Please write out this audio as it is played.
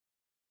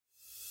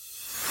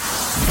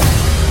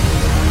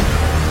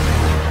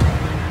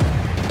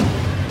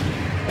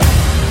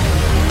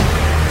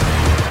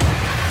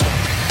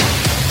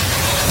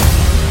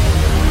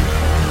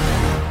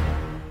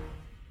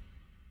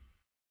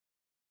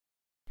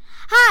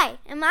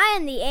Am I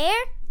in the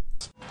air?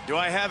 Do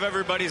I have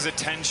everybody's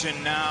attention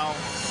now?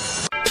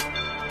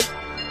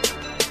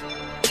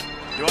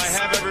 Do I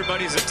have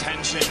everybody's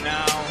attention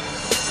now?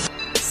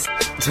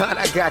 John,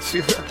 I got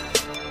you.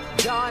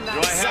 John, do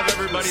I have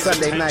everybody's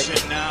Sunday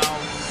attention night.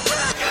 now?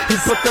 You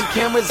put them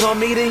cameras on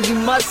me, then you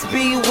must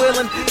be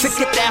willing to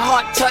get that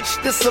heart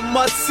touch. This a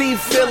must-see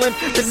feeling.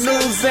 The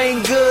news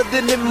ain't good,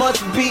 then it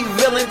must be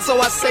villain. So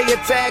I say a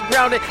tag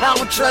grounded, I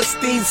don't trust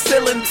these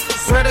ceilings.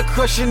 Spread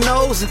across your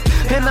nose,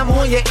 and I'm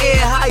on your ear,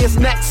 high as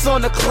necks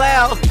on the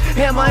cloud.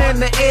 Am I in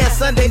the air?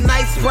 Sunday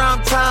nights,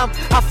 prime time.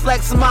 I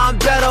flex mine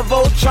better,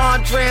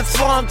 Voltron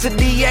transform to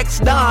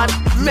DX Don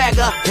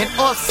Mega and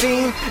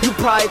Orsine. You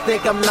probably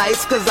think I'm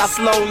nice, cause I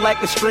flow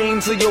like a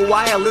stream to your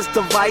wireless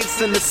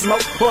device, and the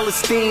smoke full of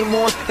steam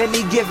on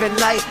any given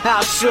night.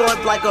 I'll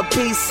short like a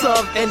piece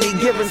of any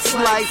given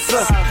slice.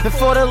 And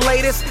for the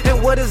latest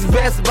and what is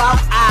best about,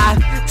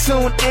 I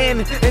tune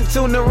in and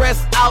tune the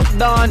rest out.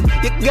 Done.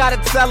 You gotta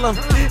tell them,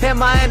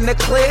 am I in the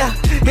clear?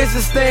 Is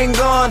this thing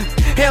on?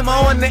 Am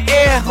I on the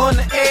air? On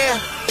the air.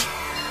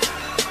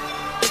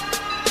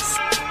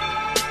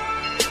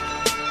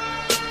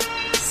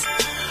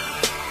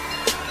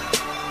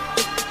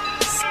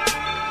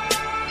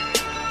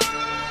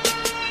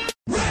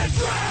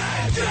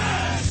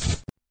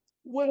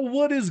 Well,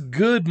 what is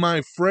good,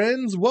 my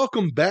friends?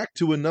 Welcome back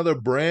to another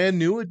brand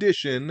new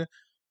edition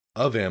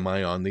of Am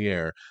I on the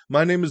Air?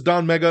 My name is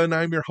Don Mega, and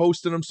I'm your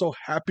host, and I'm so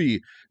happy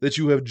that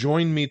you have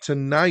joined me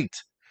tonight.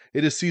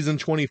 It is season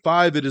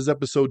 25, it is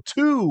episode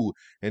 2,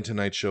 and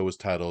tonight's show is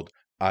titled,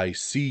 I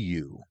See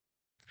You.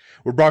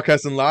 We're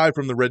broadcasting live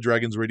from the Red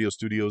Dragons radio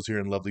studios here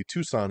in lovely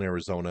Tucson,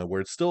 Arizona,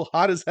 where it's still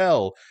hot as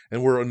hell,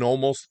 and we're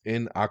almost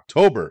in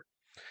October.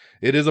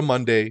 It is a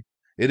Monday.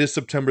 It is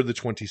September the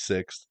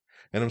 26th.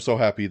 And I'm so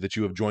happy that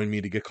you have joined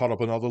me to get caught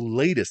up on all the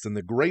latest and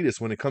the greatest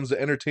when it comes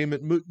to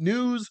entertainment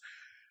news,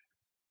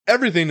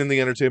 everything in the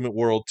entertainment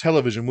world,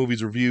 television,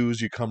 movies, reviews.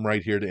 You come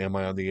right here to Am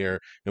I on the Air,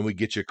 and we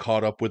get you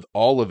caught up with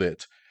all of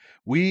it.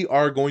 We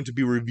are going to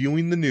be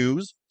reviewing the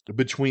news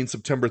between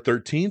September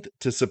 13th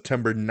to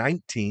September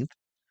 19th.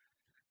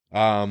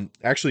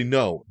 Actually,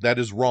 no, that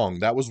is wrong.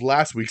 That was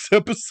last week's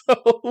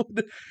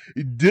episode.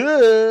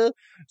 Duh.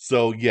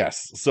 So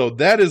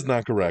that is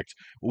not correct.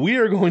 We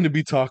are going to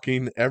be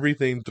talking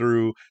everything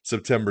through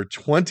September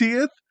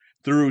 20th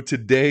through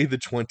today, the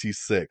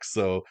 26th.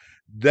 So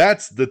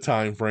that's the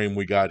time frame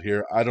we got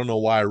here. I don't know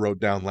why I wrote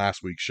down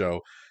last week's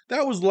show.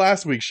 That was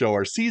last week's show,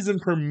 our season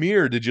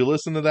premiere. Did you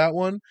listen to that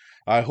one?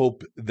 I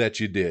hope that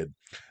you did.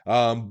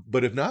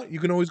 But if not, you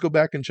can always go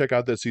back and check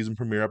out that season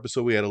premiere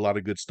episode. We had a lot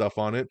of good stuff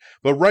on it.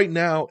 But right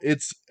now,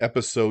 it's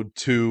episode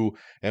 2,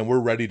 and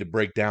we're ready to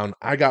break down.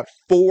 I got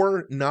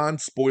 4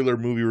 non-spoiler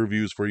movie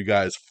reviews for you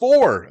guys.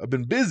 4! I've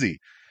been busy.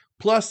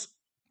 Plus,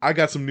 I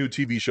got some new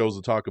TV shows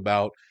to talk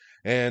about,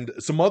 and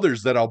some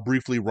others that I'll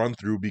briefly run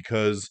through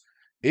because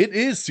it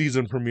is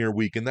season premiere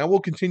week, and that will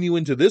continue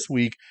into this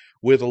week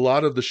with a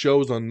lot of the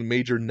shows on the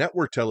major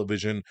network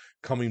television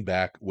coming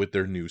back with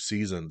their new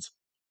seasons.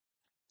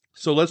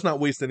 So let's not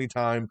waste any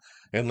time,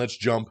 and let's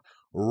jump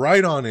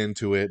right on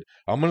into it.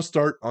 I'm going to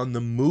start on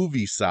the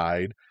movie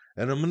side,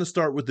 and I'm going to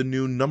start with the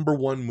new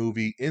 #1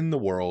 movie in the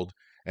world,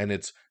 and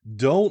it's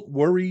Don't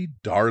Worry,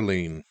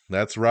 Darling.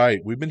 That's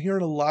right. We've been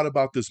hearing a lot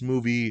about this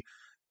movie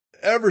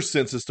ever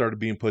since it started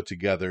being put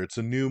together. It's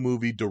a new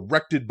movie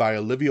directed by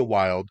Olivia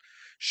Wilde.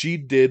 She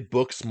did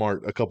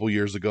Booksmart a couple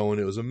years ago, and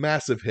it was a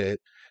massive hit,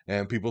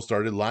 and people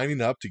started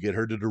lining up to get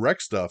her to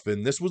direct stuff.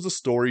 And this was a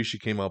story she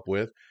came up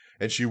with,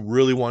 and she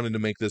really wanted to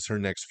make this her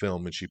next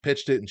film. And she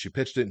pitched it, and she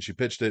pitched it, and she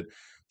pitched it,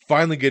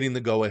 finally getting the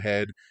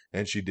go-ahead,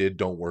 and she did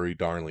Don't Worry,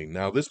 Darling.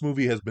 Now, this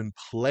movie has been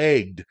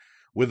plagued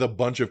with a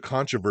bunch of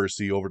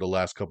controversy over the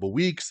last couple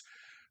weeks,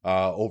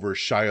 over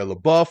Shia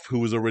LaBeouf, who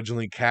was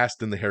originally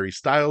cast in the Harry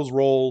Styles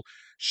role.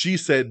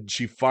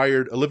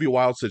 Olivia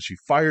Wilde said she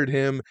fired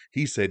him.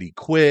 He said he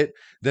quit.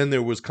 Then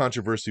there was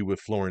controversy with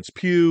Florence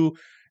Pugh.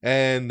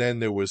 And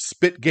then there was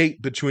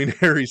Spitgate between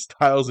Harry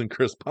Styles and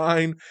Chris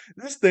Pine.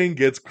 This thing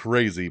gets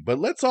crazy, but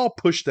let's all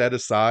push that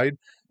aside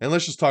and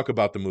let's just talk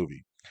about the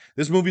movie.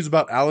 This movie is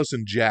about Alice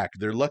and Jack.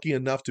 They're lucky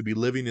enough to be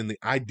living in the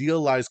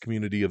idealized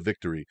community of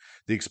Victory,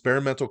 the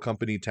experimental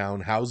company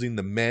town housing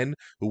the men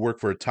who work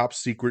for a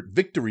top-secret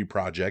Victory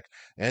project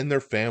and their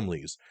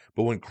families.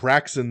 But when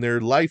cracks in their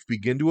life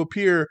begin to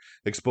appear,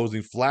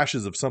 exposing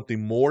flashes of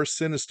something more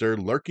sinister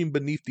lurking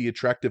beneath the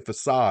attractive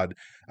facade,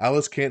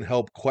 Alice can't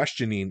help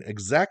questioning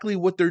exactly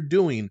what they're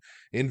doing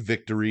in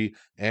Victory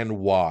and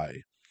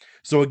why.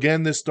 So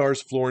again, this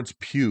stars Florence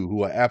Pugh,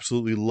 who I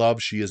absolutely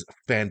love. She is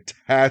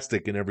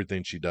fantastic in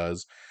everything she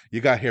does.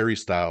 You got Harry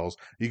Styles,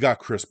 you got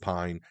Chris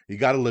Pine, you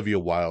got Olivia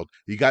Wilde,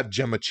 you got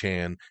Gemma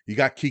Chan, you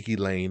got Kiki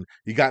Lane,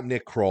 you got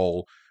Nick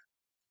Kroll.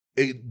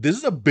 This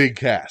is a big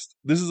cast.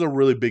 This is a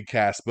really big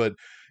cast, but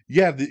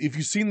yeah, if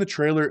you've seen the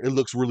trailer, it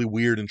looks really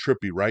weird and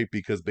trippy, right?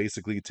 Because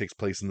basically it takes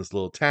place in this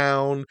little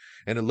town,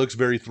 and it looks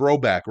very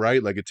throwback,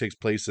 right? Like it takes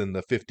place in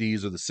the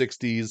 50s or the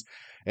 60s,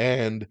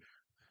 and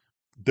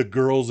the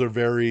girls are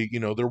very,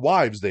 they're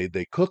wives. They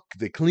cook,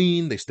 they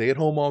clean, they stay at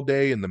home all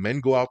day, and the men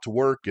go out to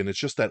work, and it's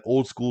just that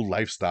old school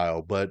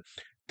lifestyle. But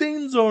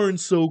things aren't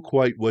so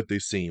quite what they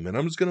seem. And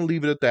I'm just gonna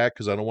leave it at that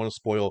because I don't want to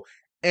spoil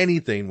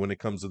anything when it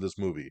comes to this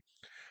movie.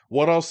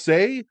 What I'll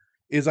say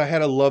is I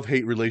had a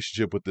love-hate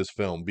relationship with this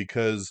film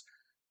because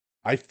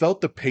I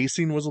felt the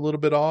pacing was a little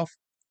bit off.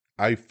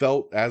 I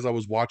felt as I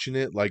was watching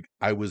it, like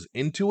I was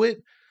into it,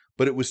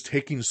 but it was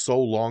taking so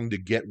long to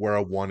get where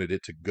I wanted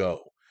it to go.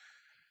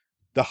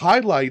 The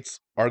highlights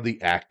are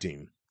the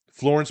acting.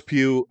 Florence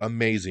Pugh,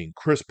 amazing.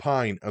 Chris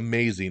Pine,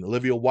 amazing.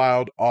 Olivia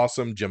Wilde,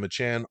 awesome. Gemma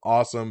Chan,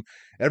 awesome.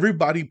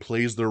 Everybody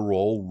plays their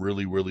role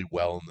really, really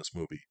well in this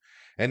movie.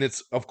 And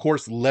it's, of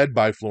course, led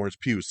by Florence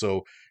Pugh.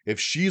 So if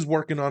she's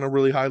working on a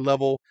really high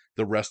level,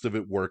 the rest of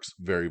it works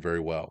very, very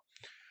well.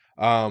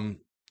 Um,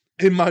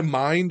 in my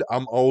mind,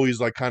 I'm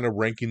always like kind of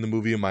ranking the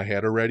movie in my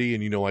head already.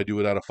 And, I do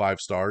it out of 5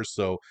 stars.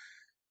 So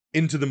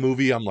into the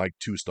movie, I'm like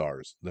 2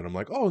 stars. Then I'm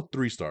like, oh,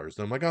 3 stars.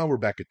 Then I'm like, oh, we're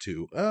back at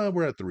 2.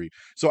 We're at 3.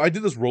 So I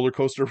did this roller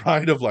coaster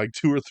ride of like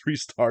 2 or 3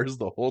 stars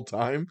the whole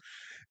time.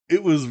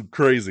 It was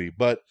crazy.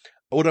 But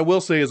what I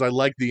will say is I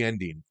like the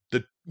ending.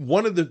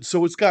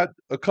 So it's got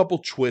a couple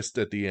twists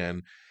at the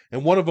end,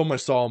 and one of them I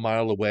saw a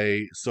mile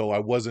away, so I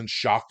wasn't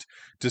shocked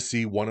to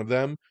see one of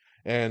them.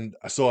 And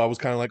so I was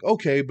kind of like,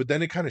 okay, but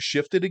then it kind of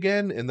shifted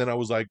again, and then I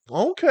was like,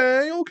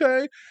 okay.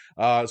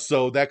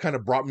 So that kind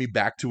of brought me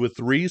back to a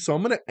 3. So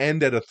I'm going to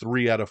end at a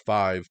 3 out of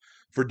 5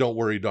 for Don't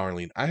Worry,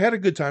 Darling. I had a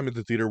good time at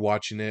the theater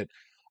watching it.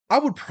 I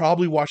would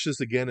probably watch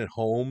this again at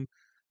home.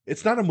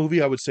 It's not a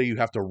movie I would say you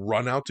have to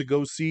run out to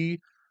go see,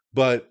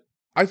 but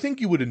I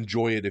think you would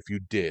enjoy it if you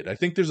did. I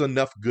think there's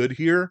enough good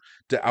here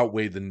to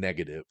outweigh the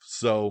negative.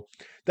 So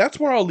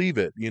that's where I'll leave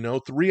it.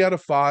 3 out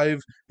of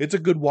 5. It's a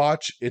good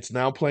watch. It's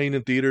now playing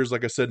in theaters.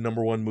 Like I said,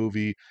 #1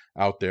 movie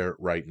out there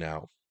right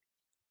now.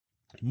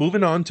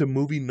 Moving on to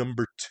movie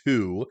number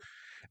 2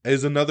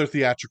 is another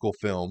theatrical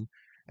film,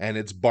 and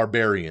it's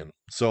Barbarian.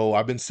 So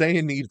I've been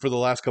saying for the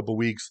last couple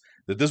weeks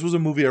that this was a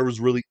movie I was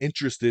really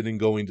interested in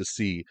going to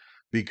see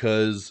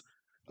because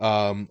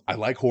I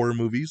like horror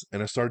movies,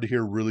 and I started to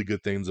hear really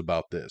good things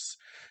about this.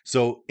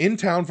 So, in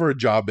town for a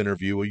job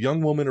interview, a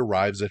young woman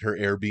arrives at her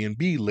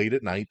Airbnb late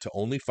at night to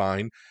only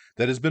find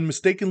that has been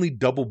mistakenly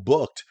double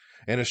booked,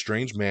 and a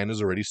strange man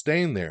is already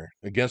staying there.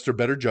 Against her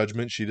better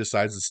judgment, she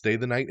decides to stay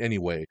the night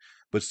anyway,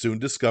 but soon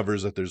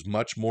discovers that there's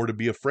much more to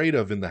be afraid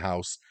of in the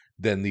house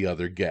than the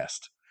other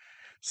guest.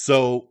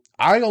 So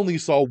I only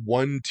saw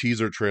one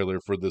teaser trailer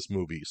for this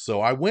movie.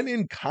 So I went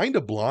in kind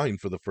of blind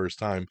for the first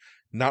time,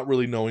 not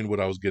really knowing what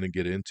I was going to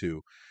get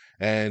into.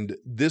 And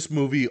this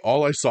movie,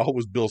 all I saw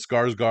was Bill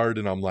Skarsgård,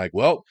 and I'm like,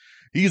 well,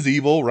 he's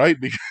evil, right?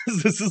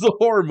 Because this is a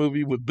horror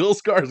movie with Bill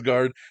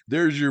Skarsgård.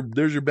 There's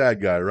your bad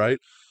guy, right?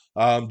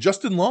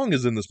 Justin Long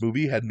is in this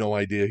movie. Had no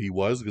idea he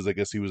was, because I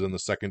guess he was in the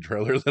second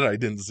trailer that I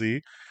didn't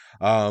see.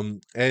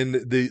 And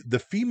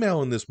the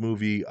female in this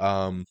movie,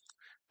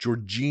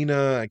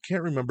 Georgina, I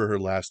can't remember her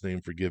last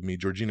name, forgive me,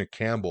 Georgina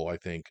Campbell, I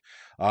think.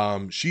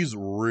 She's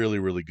really,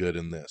 really good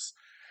in this.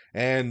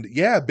 And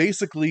yeah,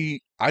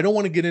 basically, I don't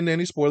want to get into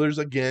any spoilers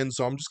again,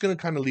 so I'm just going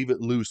to kind of leave it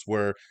loose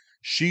where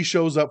she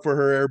shows up for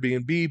her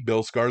Airbnb.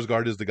 Bill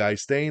Skarsgård is the guy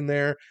staying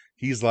there.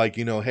 He's like,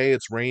 hey,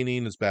 it's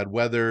raining, it's bad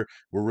weather,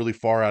 we're really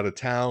far out of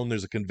town,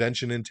 there's a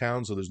convention in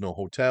town, so there's no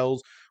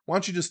hotels. Why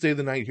don't you just stay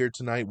the night here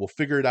tonight? We'll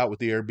figure it out with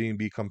the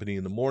Airbnb company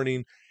in the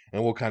morning,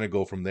 and we'll kind of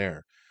go from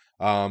there.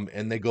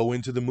 And they go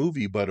into the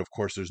movie, but of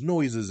course there's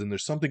noises and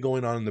there's something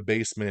going on in the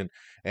basement,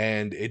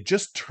 and it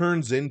just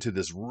turns into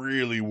this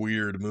really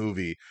weird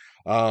movie.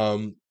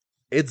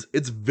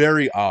 It's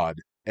very odd,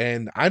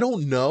 and I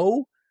don't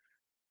know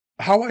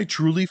how I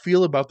truly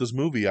feel about this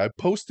movie. I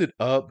posted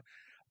up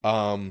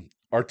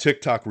our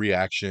TikTok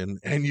reaction,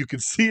 and you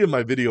can see in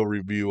my video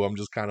review, I'm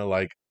just kind of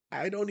like,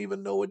 I don't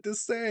even know what to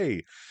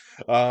say.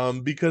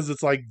 Because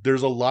it's like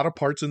there's a lot of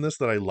parts in this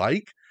that I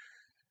like.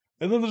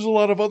 And then there's a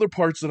lot of other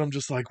parts that I'm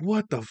just like,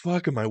 what the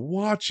fuck am I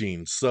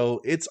watching?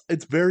 So it's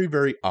very,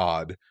 very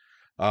odd.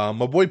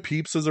 My boy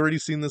Peeps has already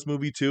seen this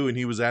movie too, and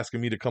he was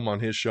asking me to come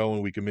on his show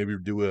and we can maybe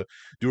do a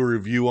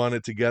review on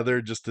it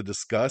together just to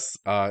discuss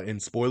in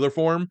spoiler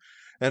form.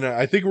 And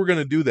I think we're going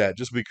to do that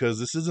just because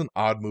this is an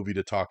odd movie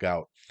to talk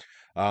out.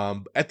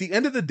 At the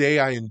end of the day,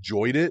 I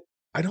enjoyed it.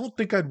 I don't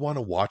think I'd want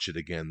to watch it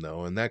again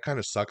though, and that kind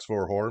of sucks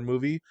for a horror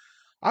movie.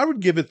 I would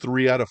give it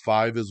 3 out of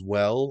 5 as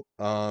well.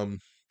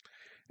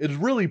 It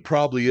really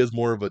probably is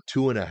more of a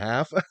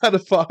 2.5 out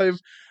of 5.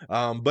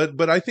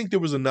 But I think there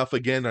was enough,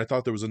 again, I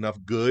thought there was enough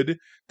good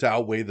to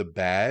outweigh the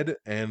bad.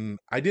 And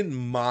I didn't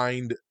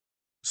mind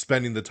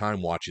spending the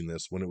time watching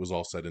this when it was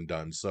all said and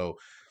done. So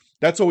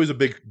that's always a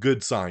big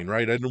good sign,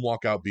 right? I didn't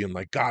walk out being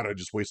like, God, I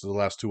just wasted the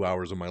last 2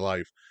 hours of my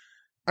life.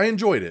 I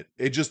enjoyed it.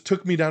 It just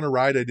took me down a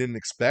ride I didn't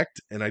expect.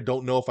 And I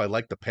don't know if I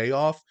like the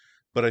payoff,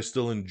 but I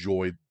still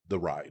enjoyed the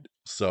ride.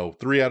 So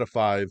 3 out of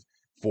 5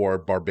 for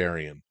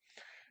Barbarian.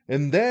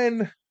 And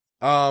then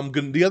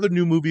the other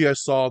new movie I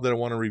saw that I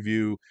want to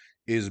review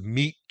is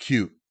Meet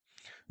Cute.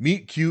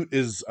 Meet Cute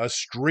is a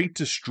straight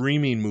to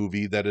streaming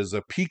movie that is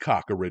a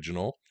Peacock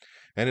original.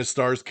 and it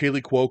stars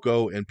Kaylee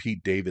Cuoco and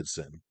Pete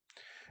Davidson.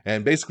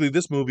 And basically,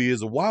 this movie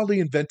is a wildly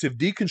inventive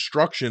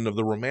deconstruction of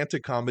the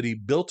romantic comedy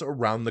built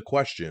around the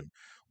question: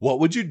 what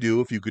would you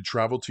do if you could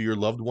travel to your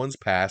loved one's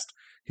past,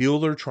 heal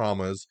their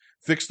traumas,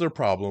 fix their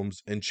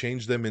problems, and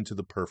change them into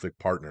the perfect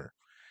partner?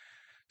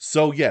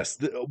 So, yes,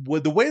 the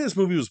way this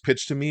movie was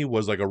pitched to me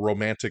was like a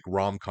romantic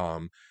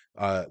rom-com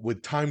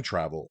with time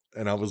travel.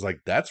 And I was like,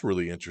 that's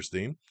really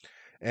interesting.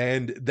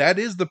 And that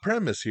is the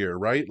premise here,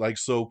 right? Like,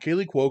 so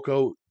Kaylee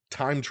Cuoco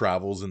time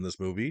travels in this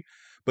movie,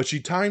 but she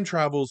time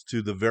travels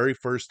to the very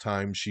first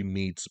time she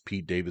meets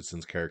Pete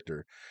Davidson's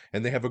character,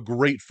 and they have a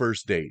great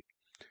first date.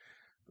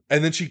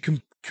 And then she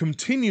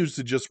continues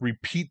to just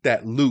repeat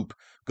that loop,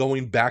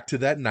 going back to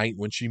that night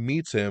when she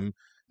meets him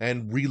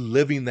and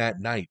reliving that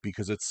night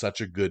because it's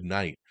such a good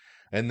night.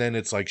 And then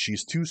it's like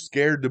she's too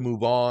scared to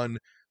move on,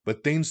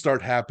 but things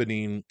start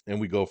happening, and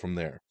we go from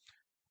there.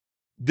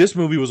 This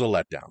movie was a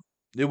letdown.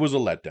 It was a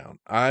letdown.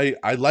 I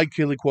like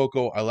Kaylee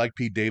Cuoco. I like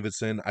Pete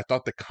Davidson. I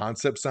thought the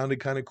concept sounded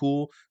kind of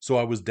cool, so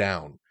I was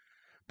down.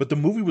 But the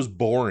movie was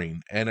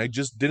boring, and I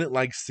just didn't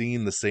like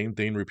seeing the same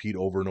thing repeat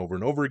over and over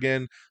and over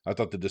again. I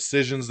thought the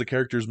decisions the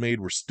characters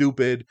made were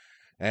stupid,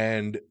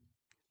 and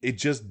it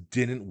just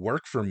didn't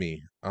work for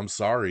me. I'm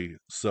sorry.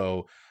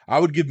 So I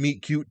would give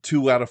Meet Cute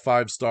 2 out of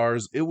 5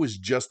 stars. It was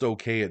just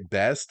okay at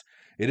best.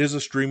 It is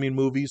a streaming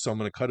movie, so I'm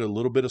going to cut a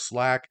little bit of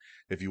slack.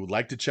 If you would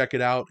like to check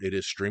it out, it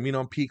is streaming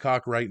on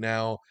Peacock right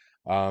now.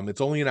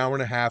 It's only an hour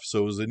and a half,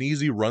 so it was an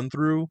easy run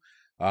through.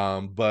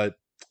 But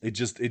it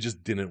just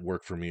didn't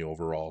work for me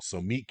overall.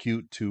 So Meet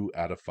Cute 2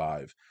 out of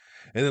 5.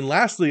 And then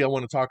lastly, I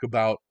want to talk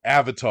about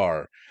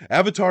Avatar.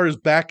 Avatar is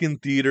back in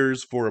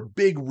theaters for a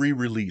big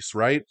re-release,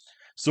 right?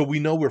 So we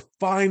know we're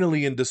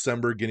finally in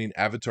December getting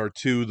Avatar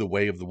 2, The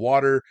Way of the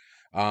Water,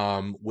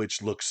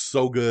 which looks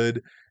so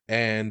good.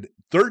 And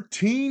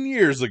 13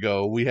 years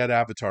ago, we had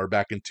Avatar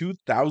back in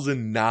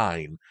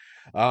 2009.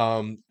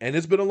 And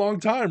it's been a long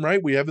time,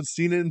 right? We haven't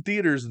seen it in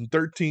theaters in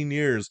 13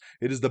 years.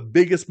 It is the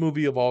biggest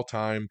movie of all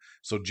time.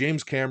 So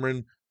James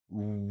Cameron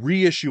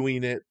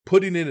reissuing it,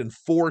 putting it in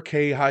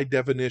 4K high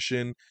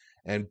definition,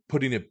 and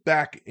putting it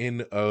back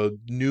in a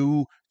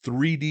new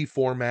 3D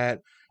format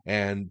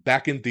and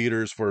back in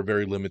theaters for a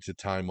very limited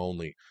time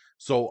only.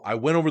 So I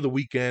went over the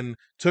weekend,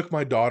 took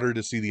my daughter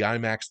to see the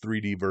IMAX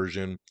 3D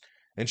version,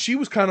 and she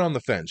was kind of on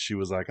the fence. She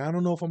was like, I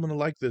don't know if I'm going to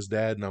like this,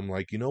 Dad. And I'm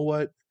like, you know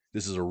what?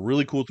 This is a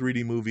really cool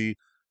 3D movie.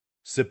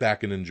 Sit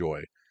back and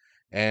enjoy.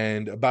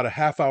 And about a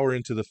half hour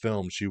into the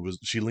film,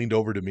 she leaned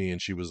over to me and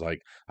she was like,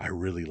 I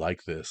really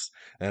like this.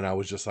 And I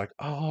was just like,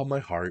 oh, my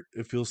heart,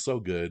 it feels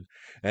so good.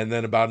 And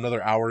then about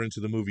another hour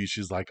into the movie,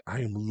 she's like, I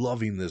am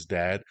loving this,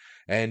 Dad.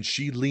 And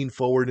she leaned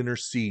forward in her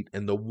seat,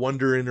 and the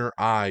wonder in her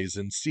eyes,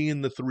 and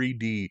seeing the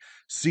 3D,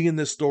 seeing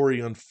this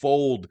story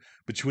unfold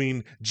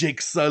between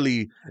Jake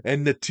Sully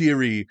and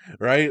Neytiri,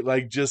 right?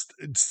 Like just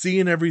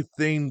seeing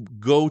everything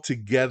go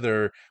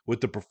together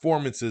with the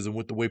performances and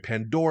with the way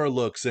Pandora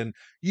looks. And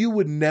you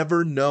would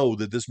never know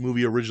that this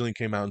movie originally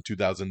came out in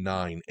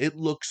 2009. It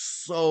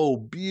looks so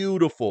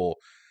beautiful.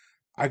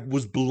 I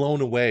was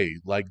blown away.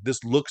 Like,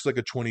 this looks like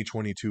a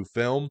 2022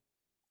 film.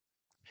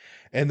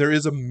 And there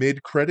is a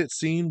mid-credit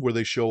scene where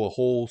they show a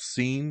whole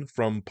scene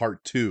from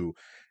part 2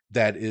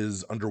 that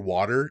is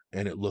underwater,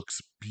 and it looks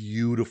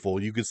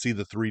beautiful. You can see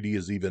the 3D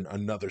is even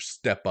another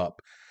step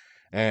up.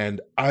 And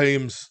I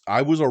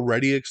was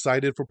already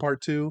excited for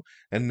part 2,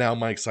 and now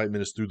my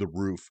excitement is through the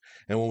roof.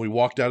 And when we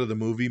walked out of the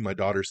movie, my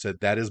daughter said,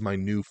 that is my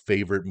new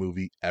favorite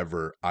movie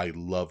ever. I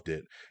loved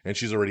it. And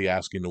she's already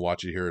asking to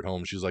watch it here at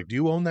home. She's like, do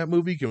you own that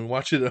movie? Can we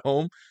watch it at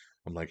home?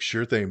 I'm like,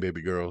 sure thing,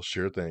 baby girl,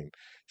 sure thing.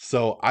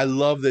 So I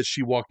love that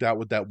she walked out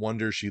with that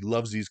wonder. She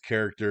loves these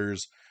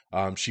characters.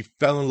 She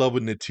fell in love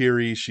with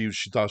Neytiri. She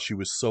thought she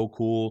was so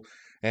cool.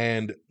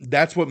 And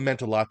that's what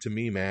meant a lot to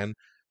me, man.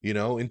 You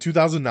know, in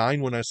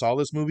 2009, when I saw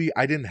this movie,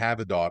 I didn't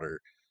have a daughter.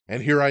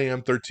 And here I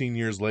am 13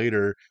 years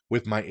later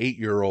with my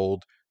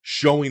 8-year-old,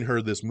 showing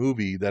her this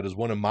movie that is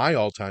one of my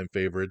all-time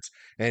favorites,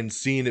 and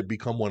seeing it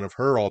become one of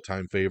her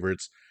all-time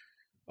favorites.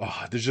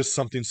 Oh, there's just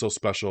something so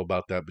special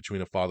about that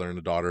between a father and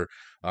a daughter.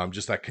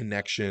 Just that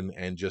connection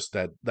and just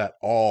that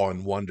awe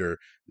and wonder.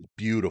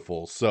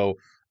 Beautiful. So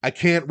I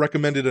can't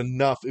recommend it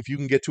enough. If you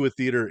can get to a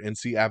theater and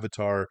see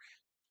Avatar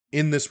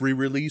in this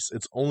re-release,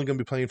 it's only going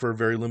to be playing for a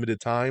very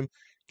limited time.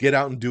 Get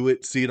out and do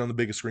it. See it on the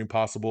biggest screen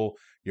possible.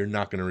 You're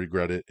not going to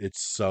regret it.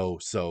 It's so,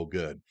 so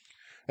good.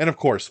 And of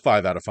course,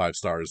 5 out of 5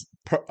 stars.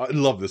 I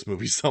love this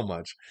movie so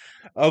much.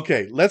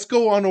 Okay, let's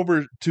go on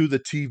over to the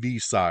TV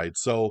side.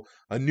 So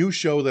a new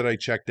show that I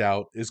checked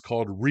out is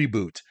called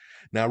Reboot.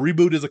 Now,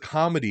 Reboot is a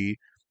comedy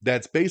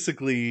that's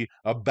basically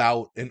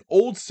about an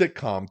old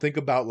sitcom. Think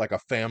about like a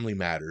Family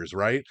Matters,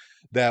 right?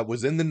 That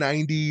was in the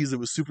 90s. It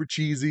was super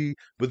cheesy,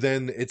 but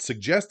then it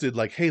suggested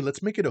like, hey,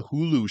 let's make it a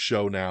Hulu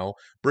show now.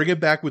 Bring it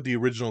back with the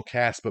original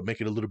cast, but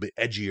make it a little bit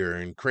edgier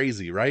and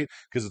crazy, right?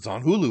 Because it's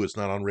on Hulu. It's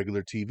not on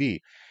regular TV.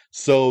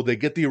 So they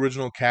get the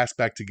original cast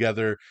back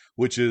together,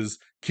 which is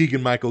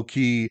Keegan-Michael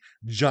Key,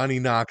 Johnny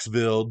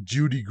Knoxville,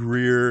 Judy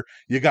Greer.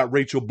 You got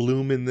Rachel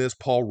Bloom in this,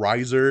 Paul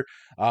Reiser.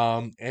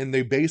 And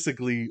they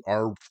basically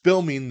are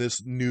filming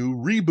this new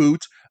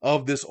reboot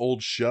of this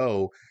old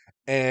show.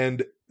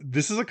 And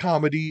this is a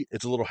comedy.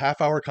 It's a little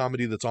half-hour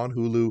comedy that's on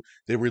Hulu.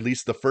 They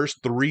released the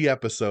first 3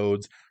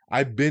 episodes.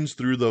 I binged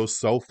through those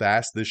so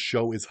fast. This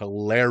show is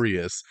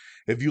hilarious.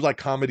 If you like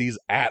comedies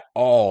at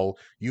all,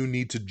 you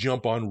need to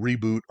jump on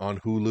Reboot on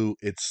Hulu.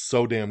 It's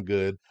so damn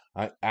good.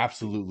 I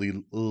absolutely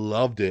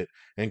loved it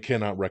and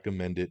cannot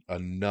recommend it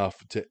enough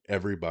to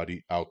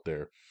everybody out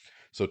there.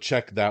 So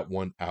check that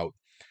one out.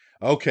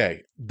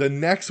 Okay, the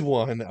next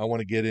one I want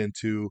to get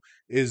into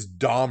is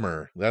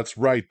Dahmer. That's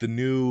right, the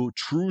new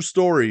true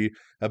story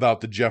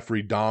about the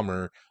Jeffrey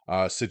Dahmer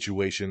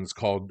situation is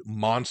called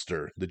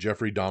Monster, the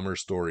Jeffrey Dahmer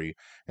story.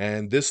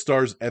 And this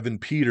stars Evan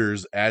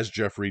Peters as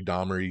Jeffrey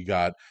Dahmer. You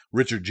got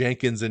Richard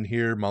Jenkins in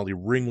here, Molly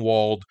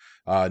Ringwald,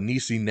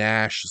 Niecy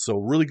Nash. So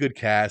really good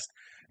cast.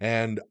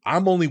 And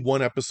I'm only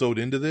 1 episode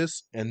into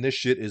this, and this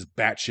shit is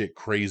batshit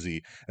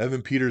crazy.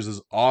 Evan Peters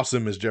is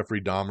awesome as Jeffrey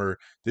Dahmer.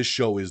 This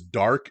show is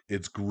dark,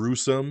 it's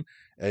gruesome,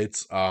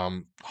 it's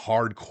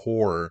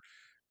hardcore,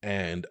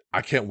 and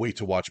I can't wait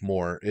to watch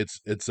more.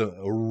 It's a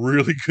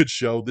really good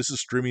show. This is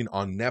streaming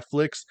on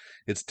Netflix.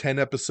 It's 10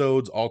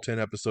 episodes, all 10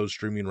 episodes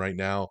streaming right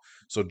now.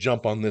 So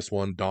jump on this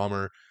one.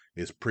 Dahmer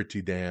is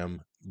pretty damn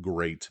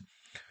great.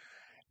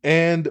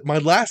 And my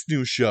last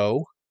new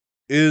show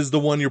is the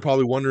one you're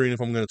probably wondering if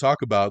I'm going to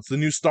talk about. It's the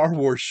new Star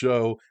Wars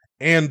show,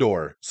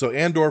 Andor. So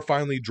Andor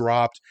finally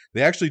dropped.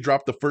 They actually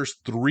dropped the first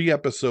 3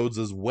 episodes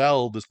as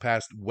well this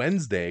past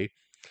Wednesday.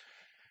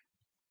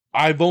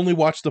 I've only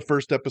watched the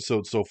first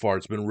episode so far.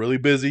 It's been really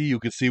busy. You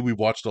can see we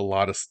watched a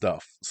lot of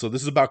stuff. So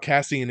this is about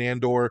Cassian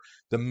Andor,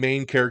 the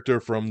main character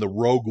from the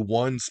Rogue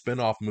One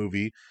spinoff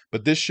movie.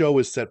 But this show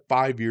is set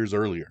 5 years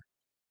earlier.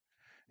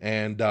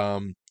 And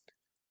I'm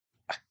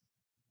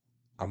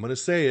going to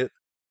say it.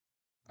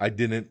 I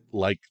didn't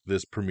like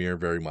this premiere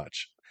very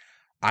much.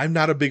 I'm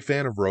not a big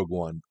fan of Rogue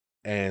One,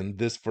 and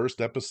this first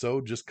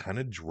episode just kind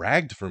of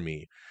dragged for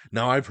me.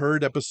 Now, I've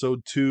heard episode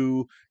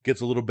 2 gets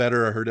a little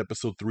better. I heard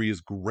episode 3 is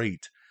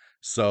great.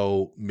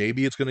 So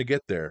maybe it's going to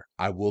get there.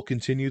 I will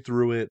continue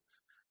through it,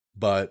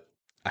 but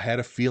I had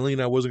a feeling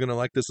I wasn't going to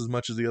like this as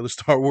much as the other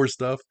Star Wars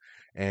stuff,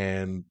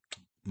 and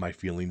my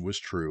feeling was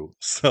true.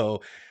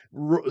 So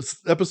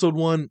episode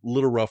 1, a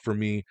little rough for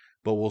me,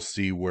 but we'll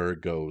see where it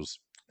goes.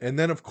 And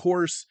then, of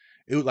course,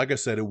 like I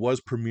said, it was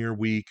premiere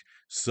week,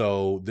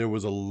 so there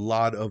was a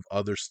lot of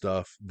other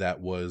stuff that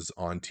was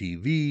on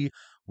TV.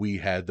 We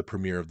had the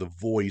premiere of The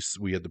Voice.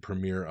 We had the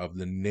premiere of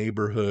The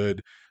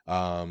Neighborhood.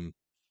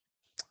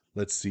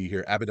 Let's see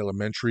here. Abbott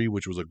Elementary,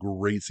 which was a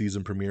great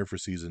season premiere for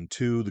season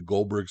 2. The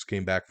Goldbergs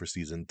came back for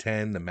season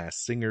 10. The Masked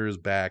Singer is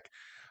back.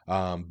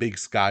 Big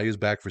Sky is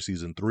back for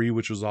season 3,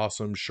 which was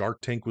awesome. Shark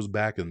Tank was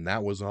back, and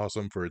that was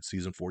awesome for its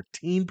season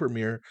 14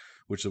 premiere,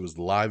 which it was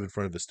live in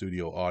front of the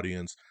studio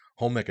audience.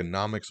 Home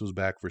Economics was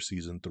back for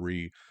season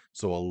 3.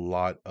 So a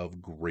lot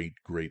of great,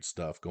 great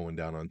stuff going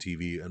down on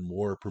TV, and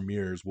more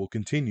premieres will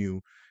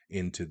continue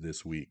into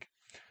this week.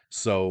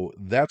 So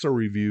that's our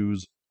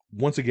reviews.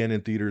 Once again,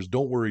 in theaters,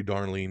 Don't Worry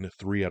Darling,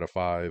 3 out of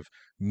 5.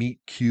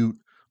 Meet Cute,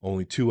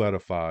 only 2 out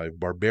of 5.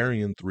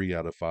 Barbarian, 3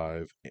 out of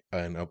 5.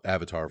 And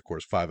Avatar, of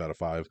course, 5 out of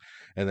 5.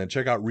 And then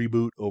check out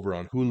Reboot over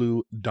on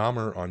Hulu,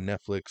 Dahmer on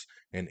Netflix,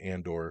 and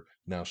Andor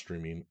now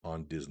streaming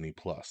on Disney+.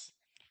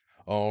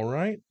 All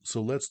right, so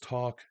let's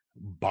talk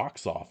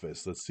box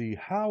office. Let's see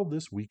how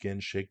this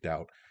weekend shaked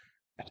out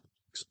at the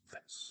box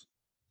office.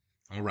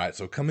 All right,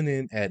 so coming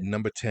in at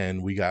number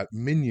 10, we got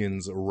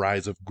Minions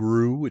Rise of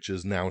Gru, which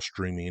is now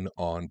streaming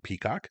on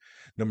Peacock.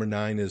 Number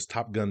 9 is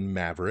Top Gun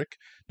Maverick.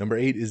 Number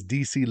 8 is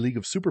DC League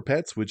of Super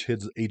Pets, which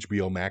hits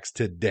HBO Max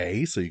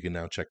today, so you can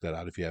now check that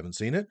out if you haven't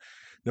seen it.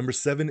 Number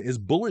 7 is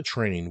Bullet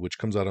Train, which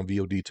comes out on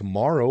VOD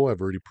tomorrow. I've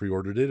already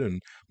pre-ordered it,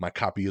 and my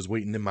copy is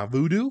waiting in my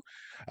voodoo.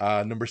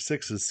 Number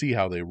 6 is See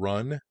How They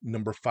Run.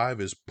 Number 5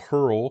 is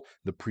Pearl,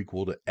 the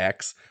prequel to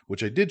X,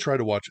 which I did try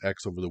to watch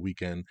X over the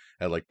weekend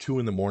at like 2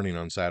 in the morning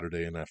on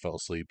Saturday, and I fell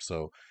asleep,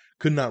 so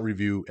could not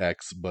review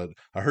X, but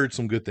I heard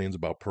some good things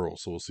about Pearl,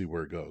 so we'll see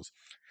where it goes.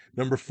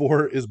 Number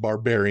 4 is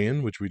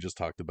Barbarian, which we just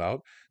talked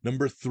about.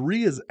 Number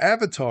 3 is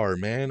Avatar,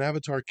 man.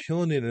 Avatar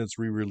killing it in its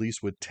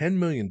re-release with $10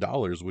 million,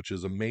 which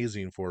is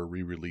amazing for a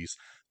re-release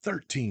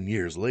 13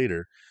 years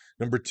later.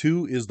 Number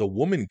 2 is The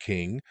Woman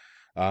King.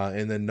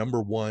 And then number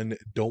 1,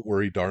 Don't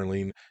Worry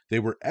Darling. They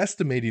were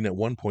estimating at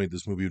one point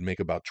this movie would make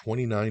about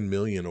 $29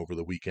 million over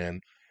the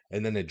weekend.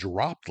 And then it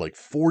dropped like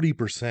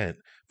 40%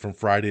 from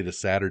Friday to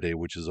Saturday,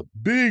 which is a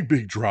big,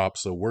 big drop.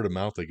 So word of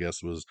mouth, I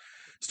guess, was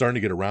starting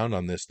to get around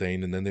on this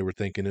thing. And then they were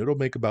thinking it'll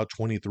make about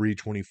 23,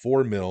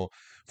 24 mil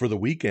for the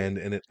weekend.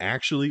 And it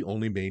actually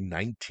only made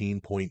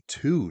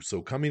 19.2.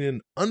 So coming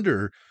in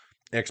under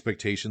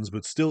expectations,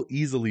 but still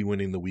easily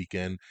winning the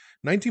weekend.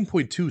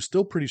 19.2,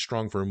 still pretty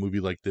strong for a movie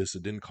like this.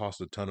 It didn't cost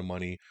a ton of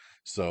money.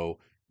 So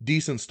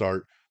decent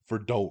start for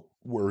Don't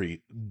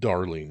Worry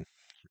Darling.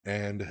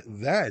 And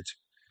that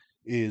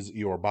is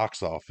your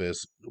box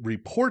office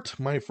report,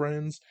 my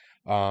friends.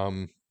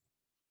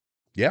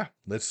 Yeah,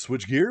 let's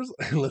switch gears.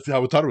 I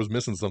thought I was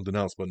missing something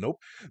else, but nope.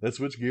 Let's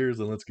switch gears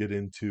and let's get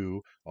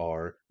into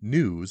our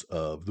news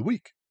of the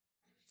week.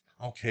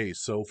 Okay,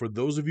 so for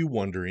those of you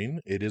wondering,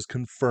 it is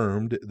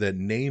confirmed that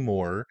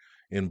Namor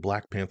in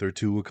Black Panther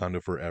 2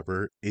 Wakanda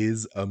Forever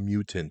is a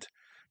mutant.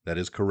 That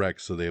is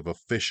correct. So they have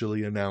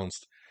officially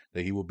announced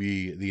that he will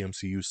be the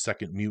MCU's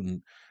second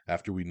mutant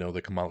after we know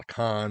that Kamala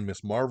Khan,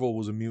 Miss Marvel,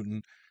 was a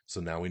mutant. So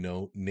now we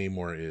know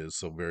Namor is.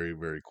 So very,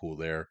 very cool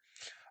there.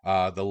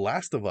 The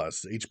Last of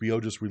Us,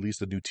 HBO just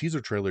released a new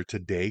teaser trailer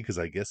today because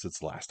I guess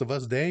it's Last of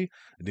Us Day.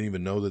 I didn't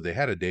even know that they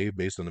had a day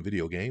based on a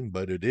video game,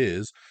 but it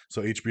is.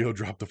 So HBO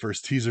dropped the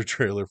first teaser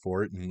trailer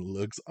for it and it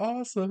looks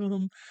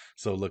awesome.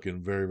 So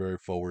looking very, very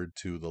forward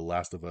to The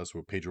Last of Us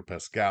with Pedro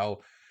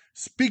Pascal.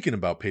 Speaking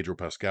about Pedro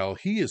Pascal,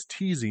 he is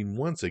teasing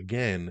once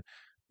again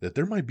that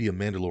there might be a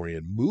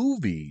Mandalorian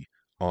movie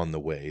on the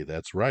way.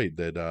 That's right.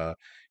 That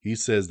he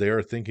says they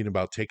are thinking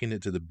about taking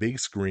it to the big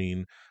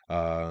screen.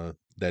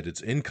 That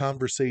it's in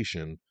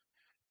conversation,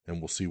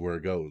 and we'll see where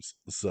it goes.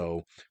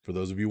 So, for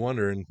those of you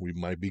wondering, we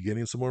might be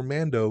getting some more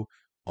Mando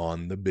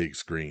on the big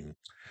screen.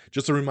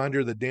 Just a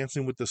reminder that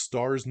Dancing with the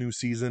Stars new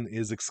season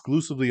is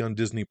exclusively on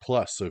Disney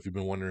Plus. So if you've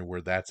been wondering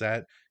where that's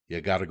at,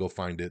 you got to go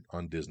find it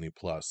on Disney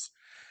Plus.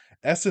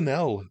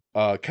 SNL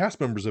cast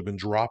members have been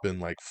dropping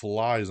like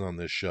flies on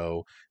this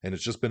show, and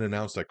it's just been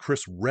announced that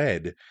Chris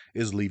Redd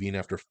is leaving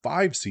after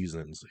 5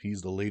 seasons.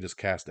 He's the latest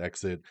cast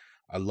exit.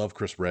 I love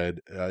Chris Redd.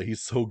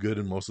 He's so good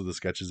in most of the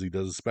sketches he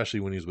does, especially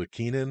when he's with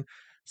Keenan.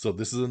 So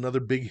this is another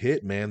big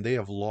hit, man. They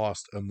have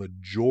lost a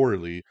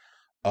majority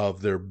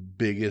of their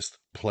biggest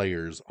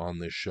players on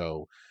this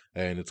show,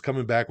 and it's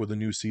coming back with a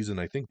new season.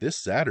 I think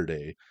this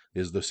Saturday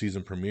is the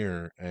season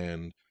premiere,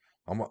 and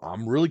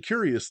I'm really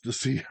curious to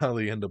see how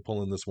they end up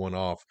pulling this one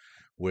off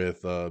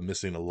with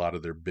missing a lot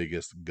of their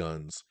biggest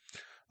guns.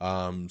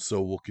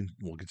 So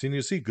we'll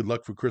continue to see. Good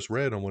luck for Chris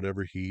Redd on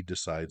whatever he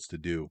decides to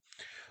do.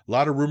 A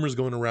lot of rumors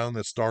going around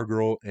that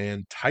Stargirl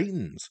and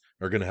Titans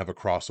are going to have a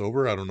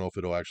crossover. I don't know if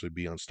it'll actually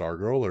be on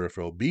Stargirl or if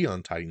it'll be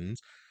on Titans,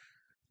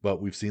 but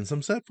we've seen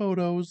some set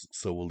photos,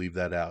 so we'll leave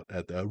that out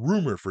at the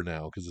rumor for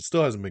now because it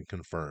still hasn't been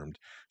confirmed.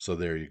 So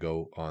there you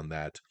go on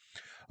that.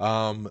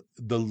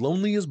 The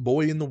Loneliest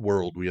Boy in the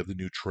World, we have the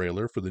new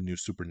trailer for the new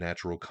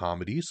supernatural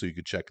comedy, so you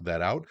could check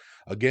that out.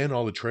 Again,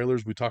 all the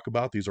trailers we talk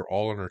about, these are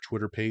all on our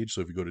Twitter page,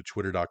 so if you go to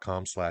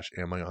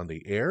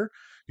twitter.com/amiontheair,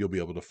 you'll be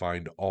able to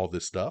find all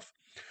this stuff.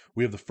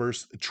 We have the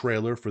first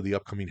trailer for the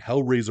upcoming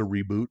Hellraiser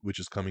reboot, which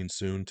is coming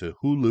soon to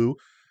Hulu.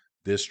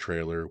 This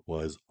trailer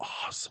was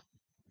awesome.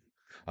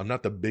 I'm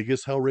not the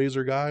biggest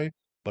Hellraiser guy,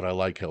 but I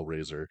like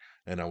Hellraiser,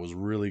 and I was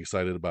really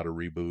excited about a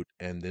reboot,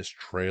 and this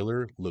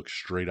trailer looks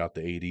straight out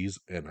the 80s,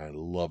 and I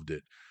loved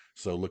it.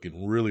 So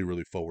looking really,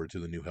 really forward to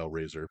the new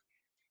Hellraiser.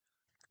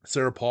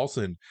 Sarah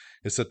Paulson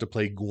is set to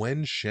play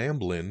Gwen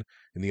Shamblin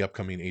in the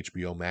upcoming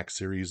HBO Max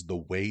series The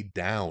Way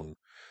Down.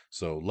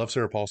 So love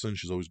Sarah Paulson.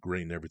 She's always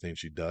great in everything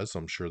she does, so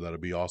I'm sure that'll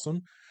be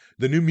awesome.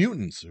 The New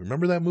Mutants.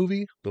 Remember that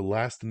movie? The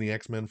last in the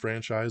X-Men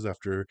franchise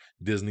after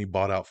Disney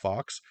bought out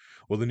Fox?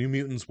 Well, The New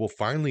Mutants will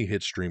finally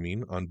hit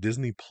streaming on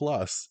Disney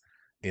Plus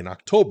in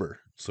October.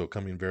 So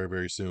coming very,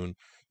 very soon.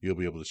 You'll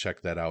be able to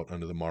check that out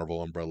under the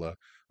Marvel umbrella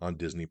on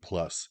Disney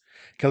Plus.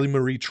 Kelly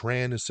Marie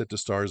Tran is set to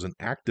star as an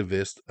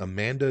activist,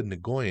 Amanda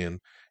Nguyen,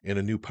 in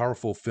a new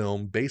powerful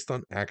film based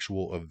on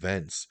actual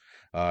events.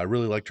 I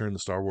really liked her in the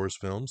Star Wars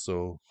film,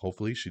 so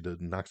hopefully she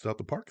knocks it out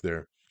the park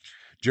there.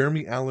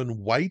 Jeremy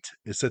Allen White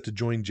is set to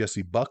join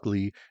Jesse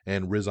Buckley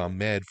and Riz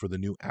Ahmed for the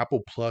new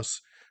Apple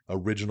Plus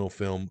original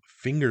film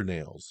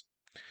Fingernails.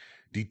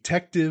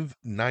 Detective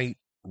Night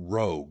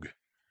Rogue.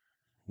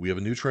 We have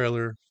a new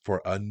trailer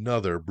for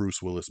another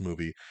Bruce Willis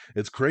movie.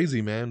 It's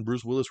crazy, man.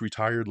 Bruce Willis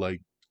retired like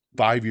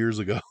 5 years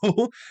ago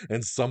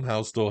and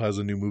somehow still has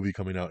a new movie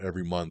coming out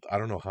every month. I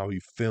don't know how he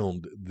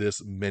filmed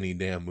this many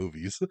damn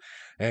movies.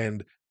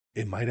 And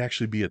it might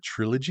actually be a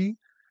trilogy.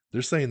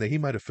 They're saying that he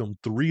might have filmed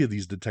 3 of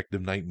these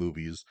Detective Night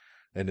movies,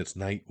 and it's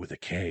Night with a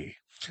K.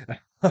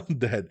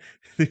 That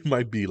it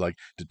might be like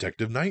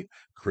Detective Night,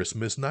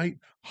 Christmas Night,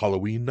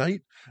 Halloween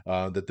Night,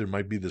 that there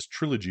might be this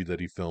trilogy that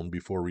he filmed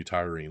before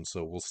retiring.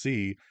 So we'll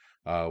see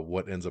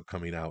what ends up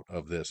coming out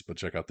of this, but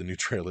check out the new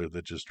trailer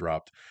that just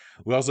dropped.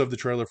 We also have the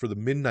trailer for The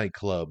Midnight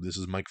Club. This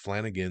is Mike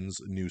Flanagan's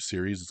new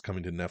series. It's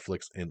coming to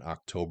Netflix in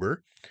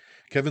October.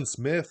 Kevin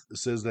Smith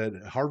says that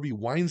Harvey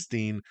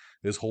Weinstein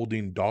is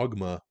holding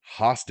Dogma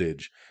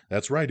hostage.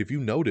 That's right. If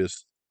you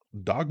notice,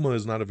 Dogma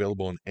is not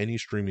available on any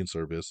streaming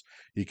service.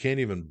 You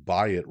can't even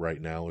buy it right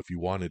now if you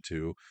wanted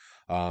to.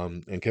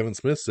 And Kevin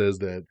Smith says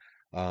that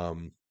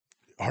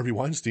Harvey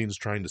Weinstein is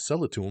trying to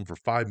sell it to him for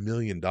 $5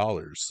 million.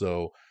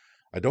 So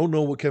I don't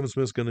know what Kevin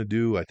Smith's going to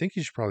do. I think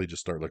he should probably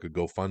just start like a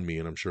GoFundMe,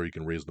 and I'm sure he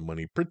can raise the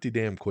money pretty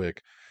damn quick.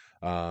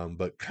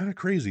 But kind of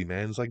crazy,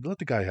 man. It's like, let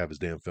the guy have his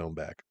damn film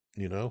back,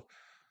 you know?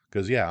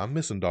 Because, yeah, I'm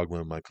missing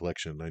Dogma in my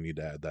collection. I need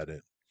to add that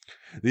in.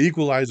 The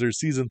Equalizer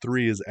Season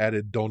 3 has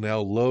added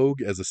Donnell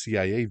Logue as a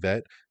CIA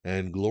vet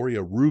and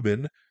Gloria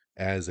Rubin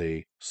as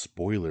a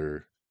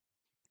spoiler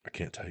I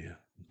can't tell you.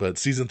 But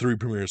season 3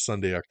 premieres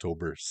Sunday,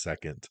 October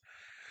 2nd.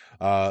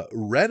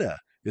 Retta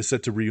is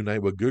set to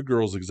reunite with Good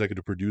Girls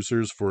executive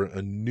producers for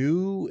a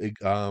new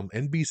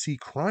NBC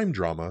crime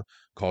drama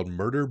called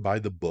Murder by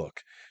the Book.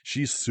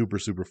 She's super,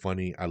 super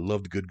funny. I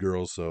loved Good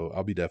Girls, so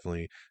I'll be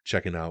definitely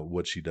checking out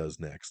what she does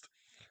next.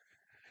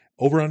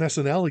 Over on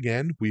SNL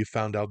again, we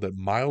found out that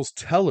Miles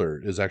Teller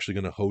is actually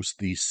going to host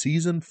the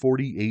season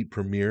 48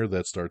 premiere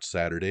that starts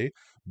Saturday.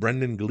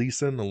 Brendan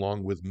Gleeson,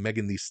 along with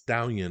Megan Thee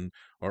Stallion,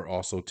 are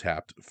also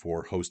tapped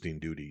for hosting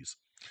duties.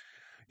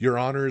 Your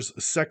Honor's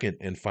second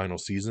and final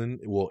season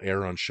will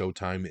air on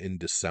Showtime in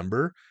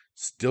December.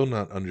 Still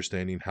not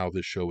understanding how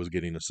this show is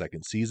getting a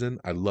second season.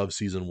 I love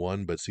season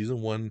 1, but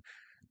season 1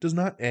 does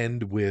not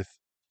end with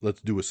let's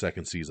do a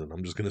second season.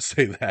 I'm just going to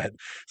say that.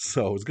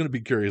 So it's going to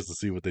be curious to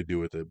see what they do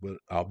with it, but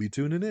I'll be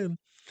tuning in.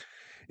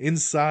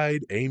 Inside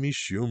Amy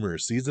Schumer,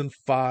 season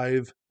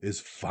 5 is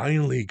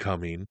finally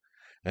coming,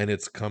 and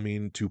it's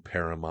coming to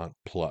Paramount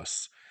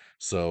Plus.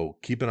 So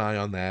keep an eye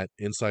on that.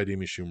 Inside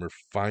Amy Schumer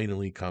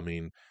finally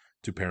coming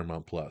to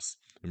Paramount Plus.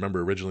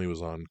 Remember, originally it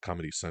was on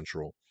Comedy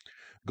Central.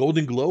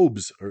 Golden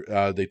Globes,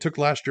 they took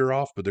last year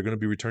off, but they're going to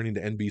be returning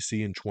to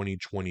NBC in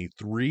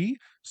 2023.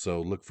 So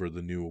look for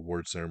the new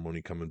award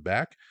ceremony coming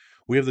back.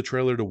 We have the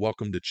trailer to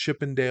Welcome to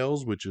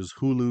Chippendales, which is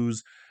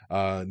Hulu's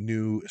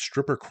new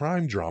stripper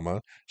crime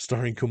drama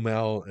starring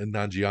Kumail and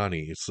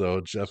Nanjiani.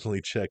 So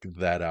definitely check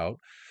that out.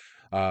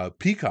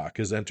 Peacock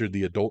has entered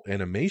the adult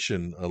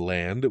animation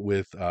land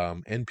with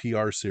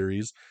NPR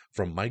series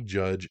from Mike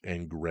Judge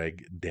and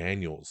Greg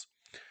Daniels.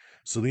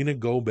 Selena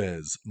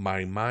Gomez,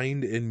 My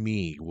Mind and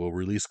Me, will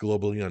release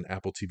globally on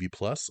Apple TV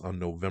Plus on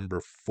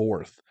November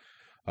 4th.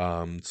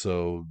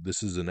 So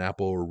this is an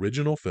Apple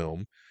original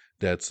film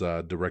that's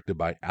directed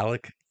by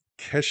Alec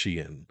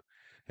Keshian,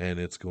 and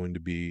it's going to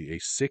be a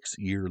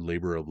 6-year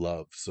labor of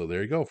love. So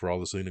there you go for all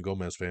the Selena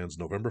Gomez fans.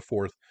 November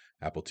 4th,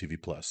 Apple TV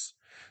Plus.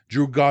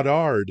 Drew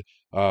Goddard,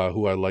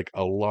 who I like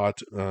a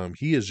lot,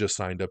 he has just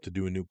signed up to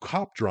do a new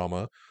cop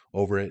drama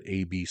over at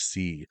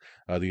ABC.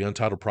 The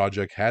Untitled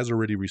Project has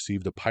already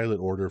received a pilot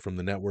order from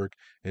the network,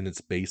 and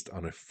it's based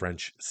on a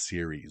French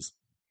series.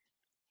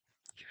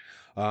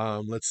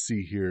 Let's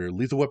see here.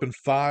 Lethal Weapon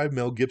 5,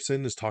 Mel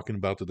Gibson is talking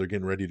about that they're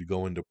getting ready to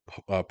go into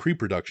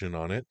pre-production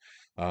on it.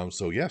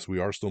 So yes, we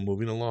are still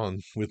moving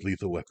along with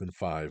Lethal Weapon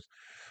 5.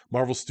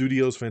 Marvel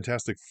Studios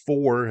Fantastic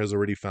Four has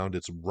already found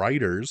its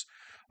writers.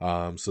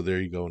 So there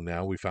you go.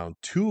 Now we found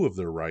 2 of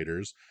their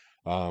writers.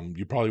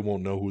 You probably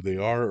won't know who they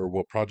are or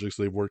what projects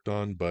they've worked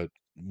on, but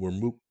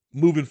we're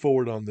moving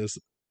forward on this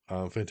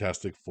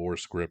Fantastic Four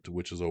script,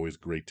 which is always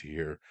great to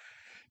hear.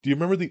 Do you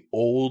remember the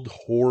old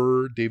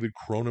horror David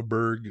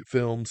Cronenberg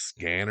film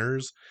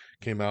Scanners?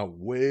 Came out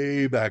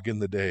way back in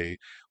the day.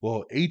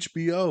 Well,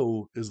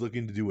 HBO is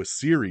looking to do a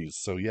series.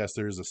 So yes,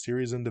 there is a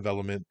series in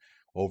development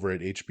over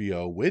at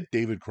HBO with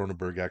David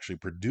Cronenberg actually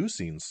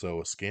producing.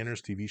 So a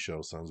Scanners TV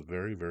show sounds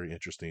very, very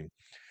interesting.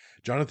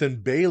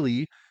 Jonathan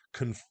Bailey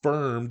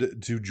confirmed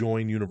to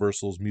join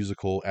Universal's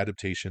musical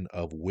adaptation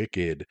of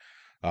Wicked.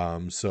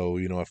 So,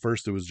 at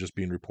first it was just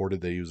being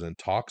reported that he was in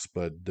talks,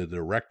 but the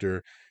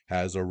director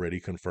has already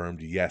confirmed,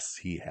 yes,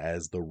 he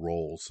has the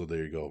role. So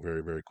there you go.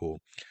 Very, very cool.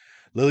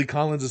 Lily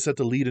Collins is set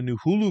to lead a new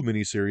Hulu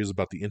miniseries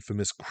about the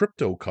infamous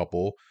crypto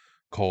couple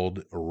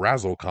called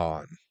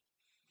Razzlecon.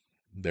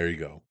 There you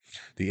go.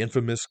 The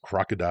infamous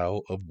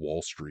crocodile of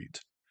Wall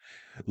Street.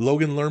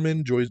 Logan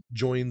Lerman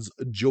joins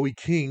Joey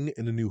King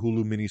in a new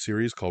Hulu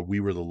miniseries called We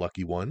Were the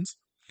Lucky Ones.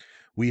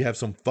 We have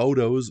some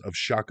photos of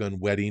Shotgun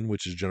Wedding,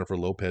 which is Jennifer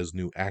Lopez's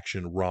new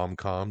action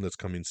rom-com that's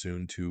coming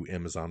soon to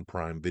Amazon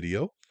Prime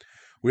Video.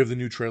 We have the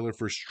new trailer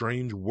for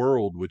Strange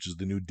World, which is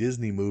the new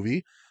Disney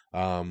movie.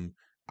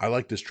 I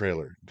like this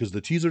trailer because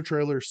the teaser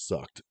trailer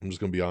sucked. I'm just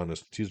going to be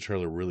honest. The teaser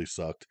trailer really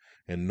sucked,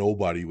 and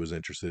nobody was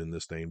interested in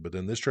this thing. But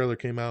then this trailer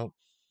came out,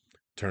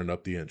 turned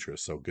up the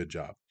interest, so good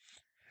job.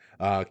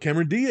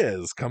 Cameron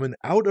Diaz coming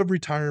out of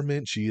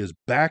retirement. She is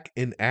back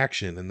in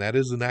action, and that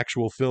is an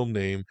actual film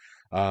name.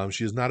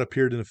 She has not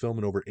appeared in a film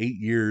in over 8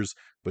 years,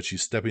 but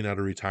she's stepping out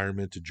of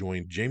retirement to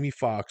join Jamie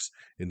Foxx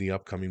in the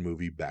upcoming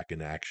movie Back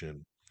in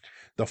Action.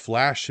 The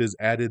Flash has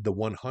added the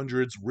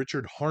 100's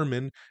Richard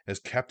Harmon as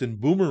Captain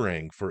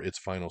Boomerang for its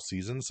final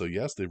season. So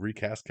yes, they've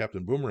recast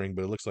Captain Boomerang,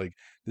 but it looks like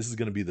this is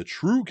going to be the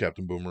true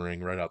Captain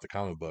Boomerang right out the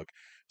comic book.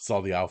 Saw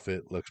the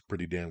outfit, looks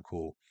pretty damn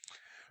cool.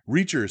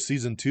 Reacher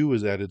Season 2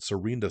 has added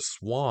Serinda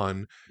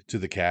Swan to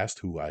the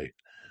cast,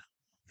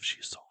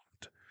 she's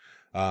soft.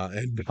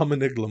 And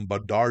Dominic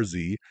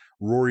Lombardi,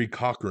 Rory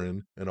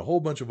Cochrane, and a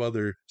whole bunch of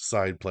other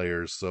side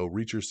players. So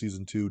Reacher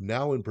Season 2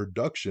 now in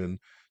production.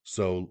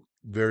 So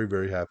very,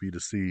 very happy to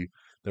see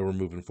that we're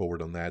moving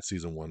forward on that.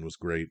 Season 1 was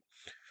great.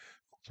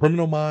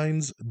 Criminal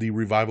Minds, the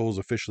revival is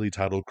officially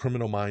titled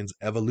Criminal Minds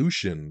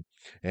Evolution,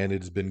 and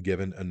it has been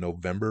given a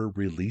November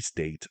release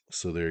date.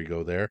 So there you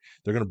go there.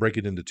 They're going to break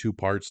it into 2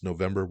 parts.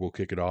 November will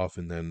kick it off,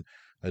 and then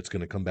it's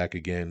going to come back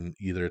again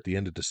either at the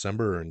end of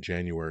December or in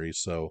January.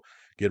 So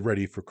get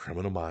ready for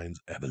Criminal Minds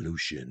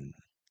Evolution.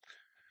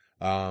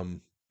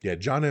 John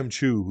M.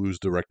 Chu, who's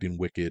directing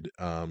Wicked,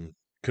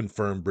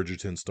 confirmed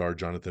Bridgerton star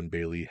Jonathan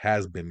Bailey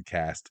has been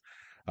cast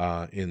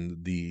in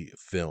the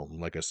film,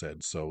 like I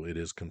said. So it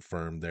is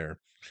confirmed there.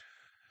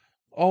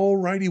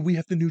 Alrighty, we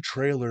have the new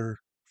trailer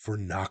for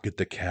Knock at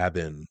the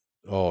Cabin.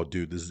 Oh,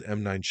 dude, this is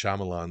M. Night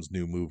Shyamalan's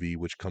new movie,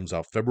 which comes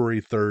out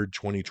February 3rd,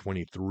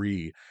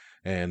 2023,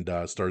 and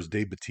stars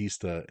Dave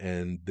Bautista.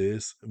 And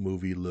this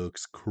movie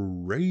looks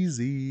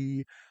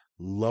crazy.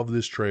 Love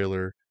this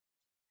trailer.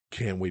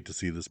 Can't wait to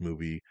see this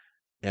movie.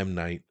 M.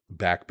 Night,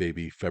 back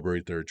baby,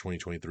 February 3rd,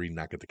 2023,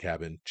 Knock at the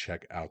Cabin.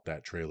 Check out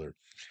that trailer.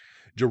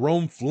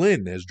 Jerome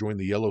Flynn has joined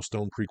the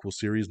Yellowstone prequel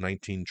series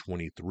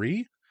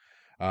 1923.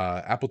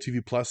 Apple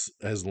TV Plus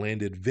has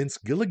landed Vince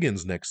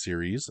Gilligan's next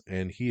series,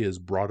 and he has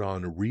brought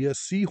on Rhea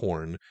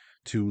Seehorn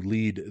to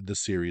lead the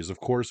series. Of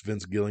course,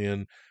 Vince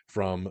Gilligan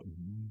from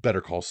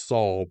Better Call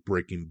Saul,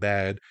 Breaking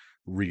Bad,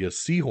 Rhea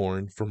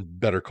Seehorn from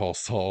Better Call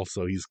Saul,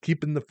 so he's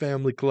keeping the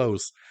family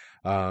close,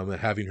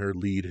 having her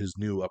lead his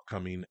new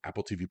upcoming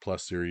Apple TV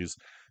Plus series.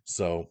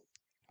 So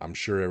I'm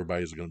sure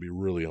everybody's going to be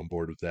really on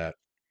board with that.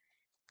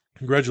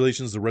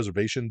 Congratulations, The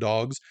Reservation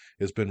Dogs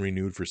has been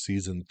renewed for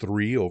season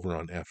 3 over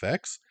on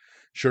FX.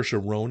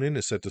 Saoirse Ronan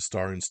is set to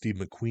star in Steve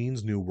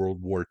McQueen's new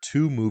World War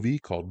II movie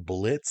called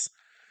Blitz.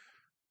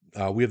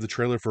 We have the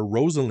trailer for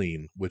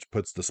Rosaline, which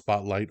puts the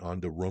spotlight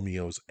onto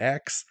Romeo's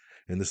ex,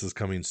 and this is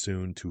coming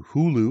soon to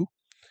Hulu.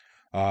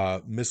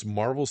 Miss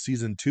Marvel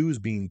season 2 is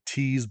being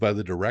teased by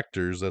the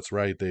directors. That's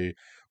right. They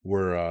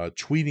were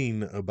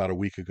tweeting about a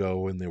week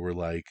ago, and they were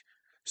like,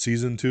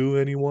 season 2,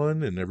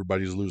 anyone? And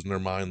everybody's losing their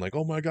mind, like,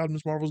 oh my God,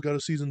 Miss Marvel's got a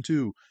season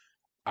 2.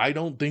 I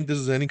don't think this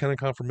is any kind of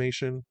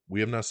confirmation.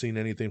 We have not seen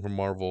anything from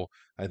Marvel.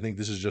 I think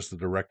this is just the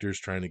directors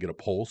trying to get a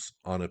pulse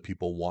on if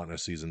people want a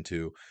season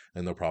 2,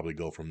 and they'll probably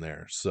go from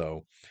there.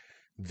 So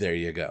there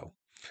you go.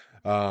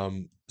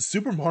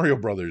 Super Mario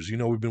Brothers,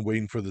 we've been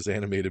waiting for this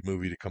animated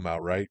movie to come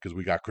out, right? Because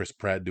we got Chris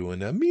Pratt doing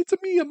Meet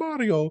me a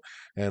Mario,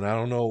 and I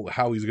don't know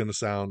how he's going to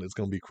sound. It's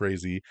going to be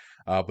crazy.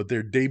 But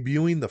they're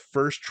debuting the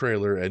first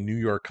trailer at New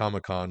York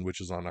Comic Con,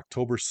 which is on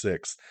October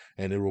 6th,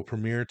 and it will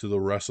premiere to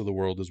the rest of the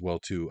world as well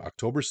too.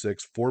 October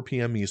 6th, 4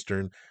 p.m.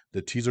 Eastern,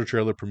 the teaser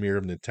trailer premiere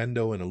of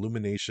Nintendo and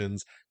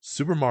Illumination's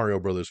Super Mario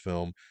Brothers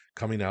film,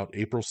 coming out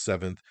April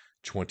 7th,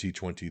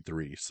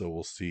 2023. So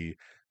we'll see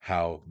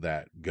how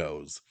that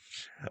goes.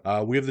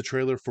 We have the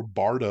trailer for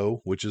Bardo,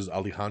 which is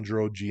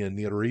Alejandro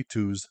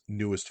Gianarritu's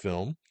newest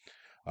film.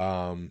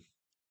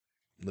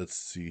 Let's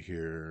see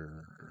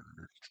here.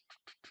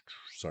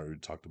 Sorry, we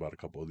talked about a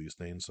couple of these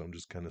things, so I'm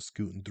just kind of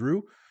scooting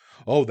through.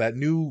 Oh, that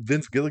new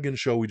Vince Gilligan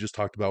show we just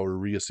talked about with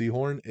Rhea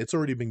Seehorn, it's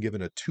already been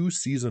given a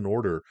 2-season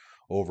order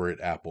over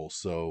at Apple,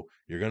 so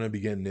you're going to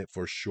be getting it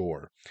for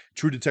sure.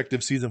 True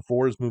Detective Season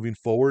 4 is moving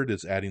forward.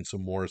 It's adding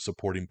some more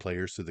supporting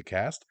players to the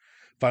cast.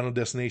 Final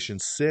Destination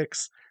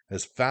 6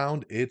 has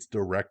found its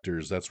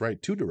directors. That's right,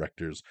 2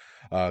 directors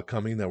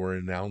coming that were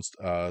announced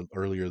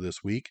earlier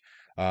this week.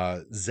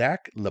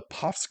 Zach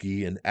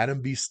Lipovsky and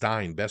Adam B.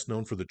 Stein, best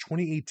known for the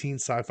 2018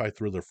 sci-fi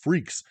thriller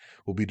Freaks,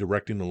 will be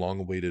directing the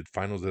long-awaited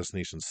Final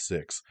Destination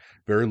 6.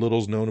 Very little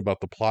is known about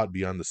the plot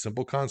beyond the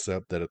simple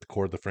concept that at the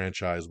core of the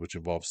franchise, which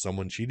involves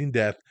someone cheating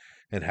death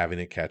and having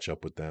it catch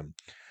up with them.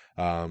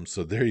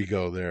 So there you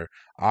go there.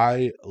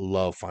 I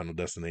love Final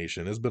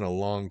Destination. It's been a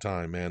long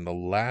time, man. The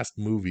last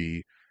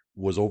movie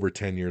was over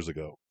 10 years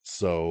ago.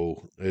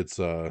 So it's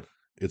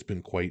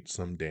been quite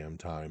some damn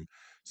time.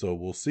 So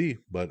we'll see,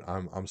 but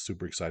I'm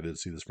super excited to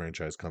see this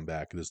franchise come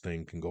back. This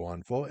thing can go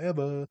on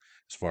forever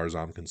as far as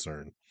I'm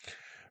concerned.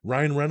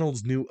 Ryan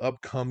Reynolds' new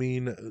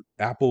upcoming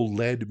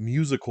Apple-led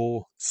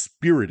musical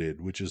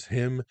Spirited, which is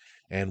him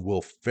and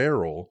Will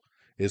Ferrell,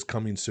 is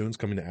coming soon. It's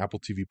coming to Apple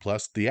TV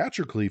Plus.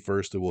 Theatrically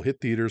first, it will hit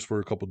theaters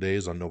for a couple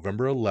days on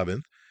November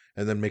 11th,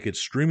 and then make its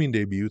streaming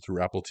debut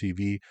through Apple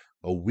TV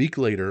a week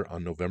later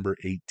on November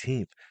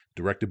 18th.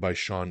 Directed by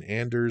Sean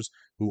Anders,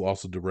 who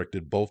also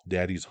directed both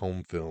Daddy's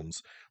Home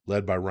films.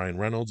 Led by Ryan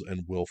Reynolds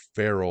and Will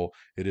Ferrell.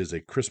 It is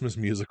a Christmas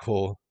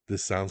musical.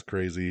 This sounds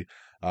crazy,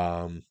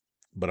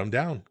 but I'm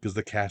down because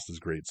the cast is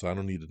great, so I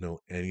don't need to know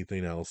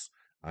anything else.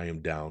 I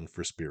am down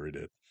for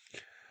Spirited.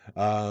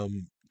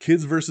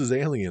 Kids vs.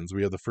 Aliens.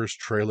 We have the first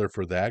trailer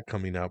for that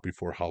coming out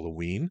before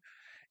Halloween.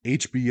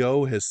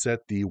 HBO has set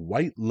the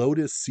White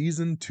Lotus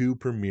Season 2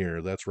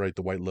 premiere. That's right,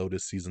 the White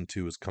Lotus Season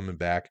 2 is coming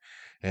back,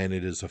 and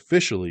it is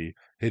officially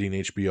hitting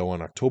HBO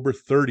on October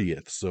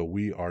 30th. So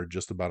we are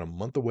just about a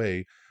month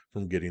away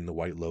from getting the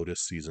White Lotus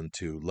Season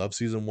 2. Love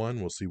Season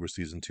 1. We'll see where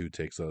Season 2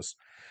 takes us.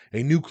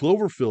 A new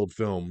Cloverfield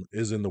film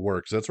is in the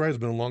works. That's right, it's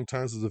been a long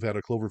time since I've had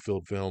a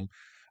Cloverfield film,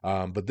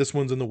 but this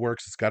one's in the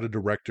works. It's got a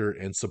director,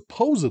 and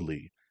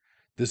supposedly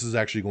this is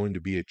actually going to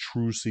be a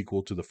true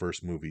sequel to the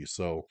first movie.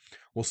 So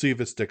we'll see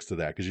if it sticks to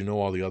that, because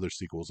all the other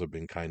sequels have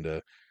been kind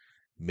of,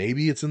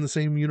 maybe it's in the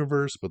same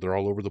universe, but they're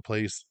all over the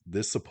place.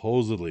 This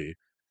supposedly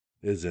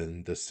is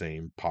in the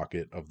same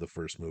pocket of the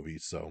first movie.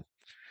 So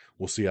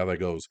we'll see how that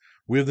goes.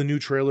 We have the new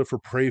trailer for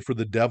Pray for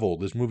the Devil.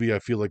 This movie I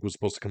feel like was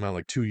supposed to come out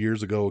like 2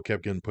 years ago. It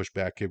kept getting pushed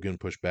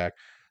back.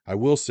 I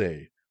will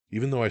say,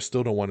 even though I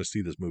still don't want to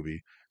see this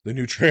movie, the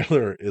new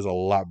trailer is a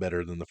lot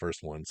better than the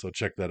first one. So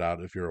check that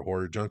out if you're a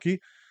horror junkie.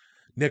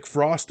 Nick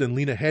Frost and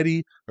Lena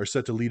Headey are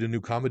set to lead a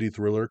new comedy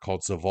thriller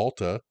called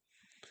Savalta.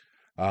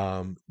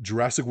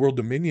 Jurassic World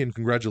Dominion,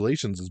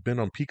 congratulations, has been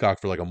on Peacock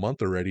for like a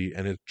month already,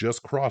 and it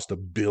just crossed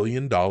 $1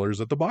 billion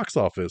at the box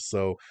office.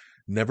 So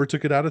never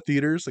took it out of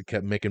theaters. It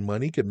kept making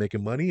money,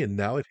 and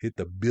now it hit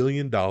the $1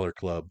 billion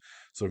club.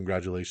 So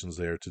congratulations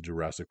there to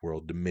Jurassic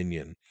World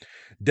Dominion.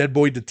 Dead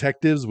Boy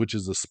Detectives, which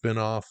is a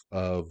spinoff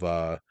of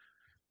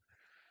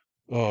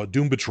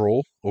Doom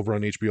Patrol over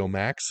on HBO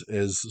Max,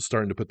 is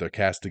starting to put their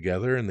cast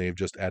together, and they've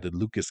just added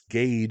Lucas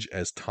Gage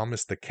as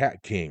Thomas the Cat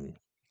King.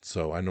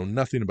 So I know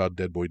nothing about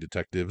Dead Boy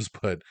Detectives,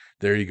 but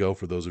there you go.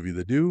 For those of you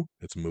that do,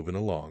 it's moving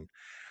along.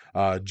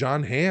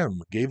 John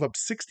Hamm gave up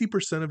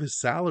 60% of his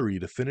salary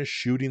to finish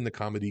shooting the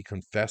comedy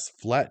Confess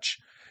Fletch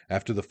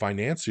after the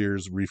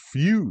financiers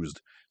refused.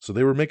 So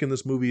they were making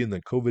this movie and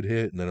then COVID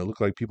hit, and then it looked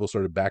like people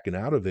started backing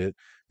out of it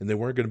and they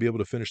weren't going to be able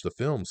to finish the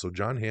film. So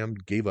John Hamm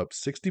gave up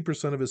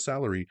 60% of his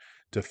salary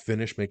to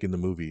finish making the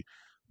movie.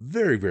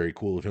 Very, very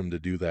cool of him to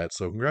do that.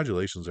 So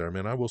congratulations there,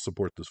 man. I will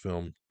support this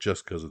film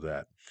just because of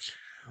that.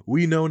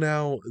 We know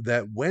now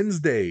that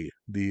Wednesday,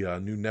 the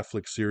new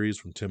Netflix series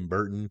from Tim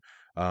Burton,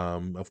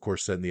 of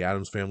course, set in the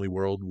Addams Family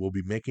world, will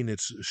be making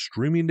its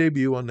streaming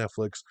debut on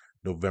Netflix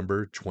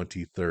November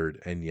 23rd.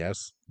 And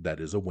yes,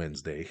 that is a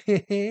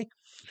Wednesday.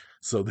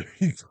 So there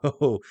you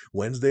go.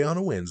 Wednesday on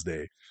a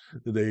Wednesday.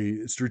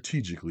 They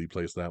strategically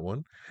placed that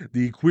one.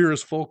 The Queer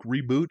as Folk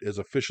reboot has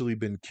officially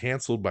been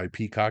canceled by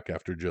Peacock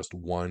after just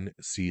one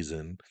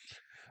season.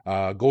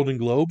 Golden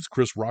Globes,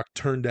 Chris Rock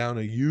turned down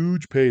a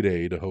huge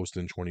payday to host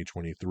in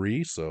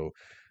 2023. So,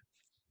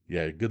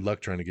 yeah, good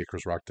luck trying to get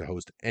Chris Rock to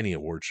host any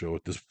award show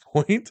at this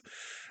point.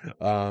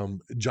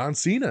 John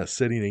Cena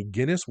setting a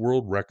Guinness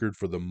World Record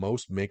for the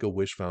most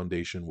Make-A-Wish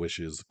Foundation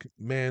wishes.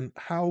 Man,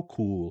 how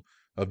cool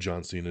of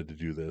John Cena to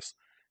do this.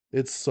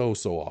 It's so,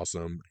 so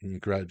awesome.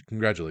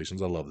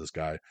 Congratulations. I love this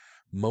guy.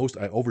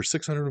 Over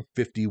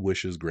 650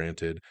 wishes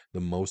granted, the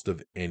most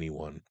of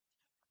anyone.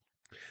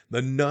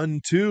 The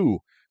Nun 2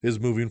 is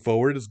moving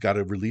forward. It's got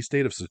a release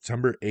date of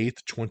September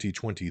 8th,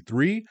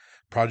 2023.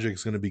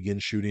 Project's going to begin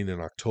shooting in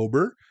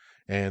October.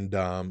 And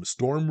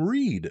Storm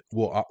Reed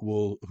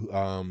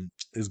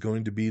is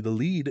going to be the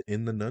lead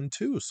in The Nun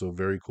 2. So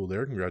very cool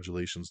there.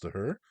 Congratulations to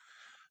her.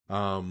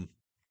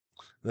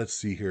 Let's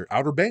see here.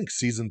 Outer Banks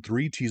season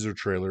 3 teaser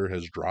trailer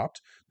has dropped.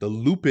 The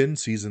Lupin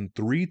season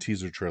 3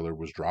 teaser trailer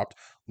was dropped.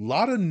 A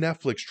lot of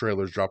Netflix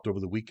trailers dropped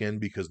over the weekend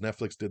because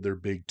Netflix did their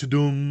big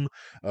to-doom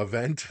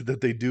event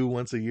that they do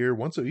once a year,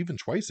 once or even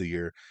twice a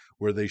year,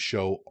 where they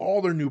show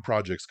all their new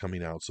projects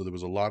coming out. So there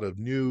was a lot of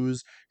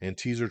news and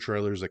teaser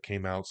trailers that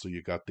came out. So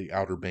you got the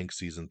Outer Banks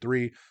season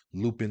 3,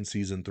 Lupin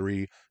season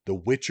 3, The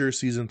Witcher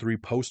season 3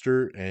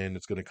 poster, and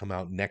it's going to come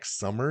out next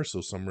summer,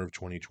 so summer of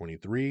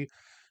 2023.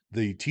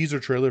 The teaser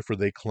trailer for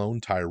They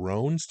Clone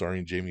Tyrone,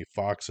 starring Jamie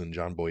Foxx and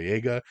John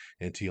Boyega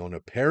and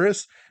Tiona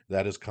Paris,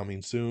 that is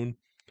coming soon.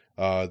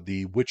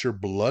 The Witcher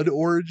Blood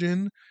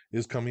Origin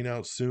is coming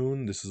out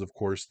soon. This is, of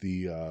course,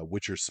 the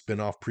Witcher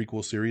spin-off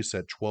prequel series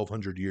set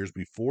 1,200 years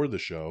before the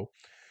show.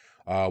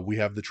 We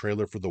have the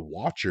trailer for The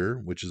Watcher,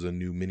 which is a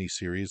new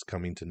miniseries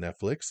coming to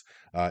Netflix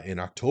in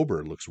October.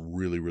 It looks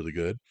really, really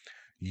good.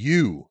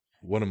 You,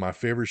 one of my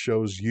favorite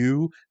shows,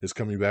 You, is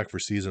coming back for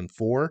season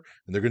 4,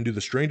 and they're going to do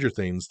the Stranger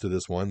Things to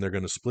this one. They're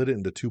going to split it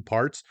into 2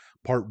 parts.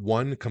 Part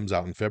 1 comes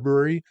out in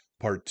February,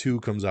 part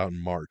 2 comes out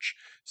in March.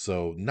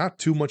 So not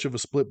too much of a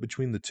split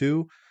between the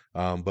two.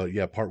 But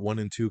yeah, part 1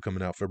 and 2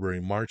 coming out February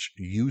and March.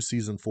 You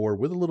season 4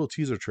 with a little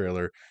teaser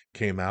trailer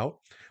came out.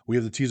 We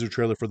have the teaser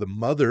trailer for The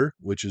Mother,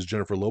 which is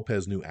Jennifer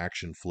Lopez's new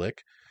action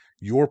flick.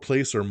 Your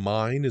Place or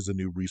Mine is a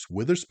new Reese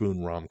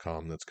Witherspoon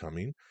rom-com that's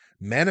coming.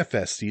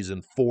 Manifest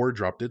season 4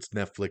 dropped its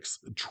Netflix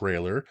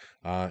trailer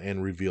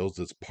and reveals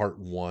its part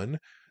 1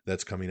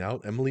 that's coming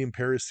out. Emily in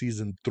Paris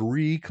season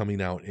 3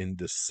 coming out in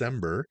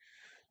December.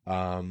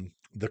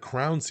 The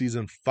Crown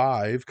season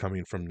 5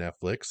 coming from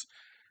Netflix.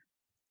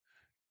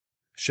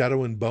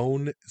 Shadow and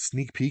Bone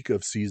sneak peek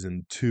of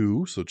season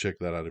 2, so check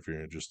that out if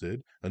you're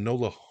interested.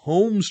 Enola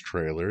Holmes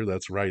trailer,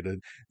 that's right.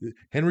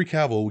 Henry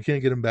Cavill, we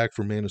can't get him back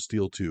for Man of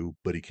Steel 2,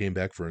 but he came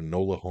back for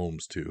Enola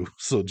Holmes 2,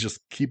 so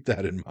just keep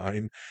that in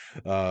mind.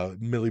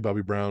 Millie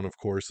Bobby Brown, of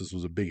course, this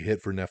was a big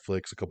hit for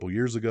Netflix a couple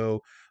years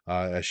ago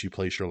as she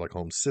plays Sherlock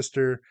Holmes'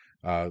 sister.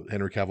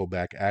 Henry Cavill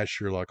back as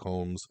Sherlock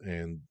Holmes,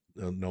 and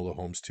Enola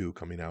Holmes 2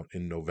 coming out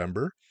in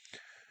November.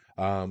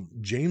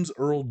 James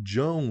Earl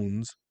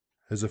Jones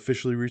has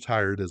officially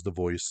retired as the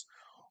voice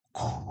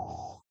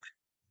of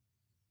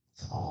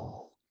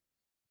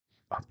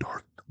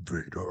Darth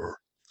Vader.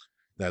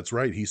 That's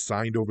right. He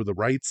signed over the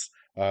rights.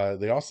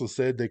 They also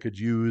said they could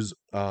use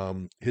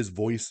his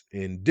voice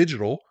in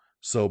digital.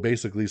 So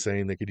basically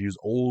saying they could use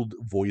old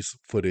voice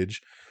footage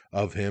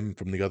of him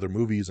from the other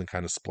movies and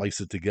kind of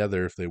splice it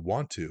together if they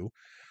want to.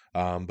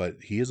 But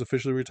he is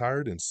officially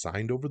retired and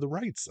signed over the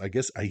rights. I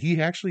guess he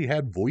actually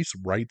had voice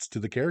rights to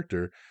the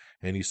character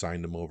and he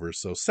signed them over.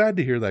 So sad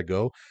to hear that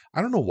go.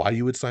 I don't know why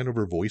you would sign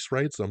over voice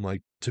rights. I'm like,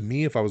 to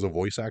me, if I was a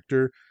voice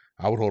actor,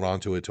 I would hold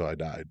on to it till I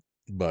died.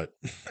 but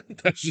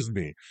that's just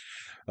me.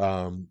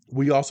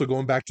 We also,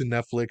 going back to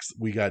Netflix,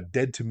 we got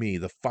Dead to Me,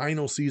 the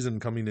final season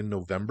coming in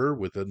November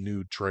with a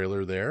new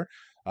trailer there.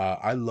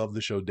 I love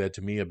the show Dead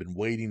to Me. I've been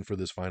waiting for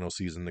this final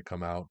season to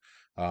come out.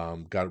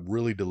 Got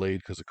really delayed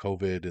because of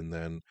COVID and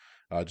then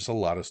just a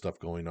lot of stuff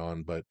going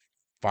on. But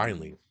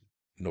finally,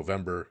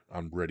 November,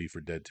 I'm ready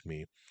for Dead to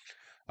Me.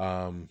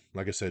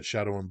 Like I said,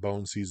 Shadow and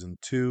Bone season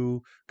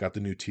 2, got the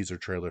new teaser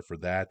trailer for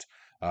that.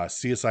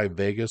 CSI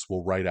Vegas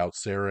will write out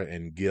Sarah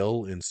and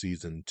Gil in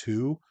season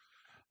 2.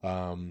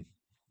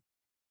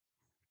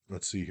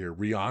 Let's see here.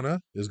 Rihanna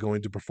is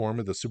going to perform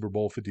at the Super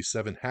Bowl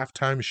 57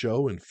 halftime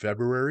show in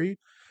February.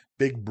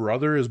 Big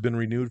Brother has been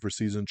renewed for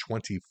season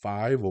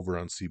 25 over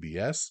on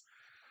CBS.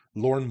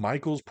 Lorne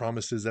Michaels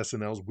promises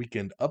SNL's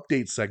Weekend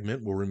Update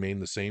segment will remain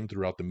the same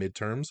throughout the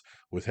midterms,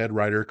 with head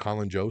writer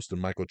Colin Jost and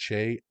Michael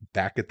Che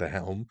back at the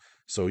helm.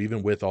 So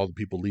even with all the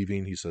people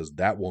leaving, he says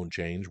that won't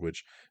change,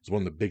 which is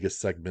one of the biggest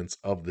segments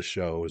of the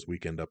show is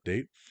Weekend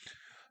Update.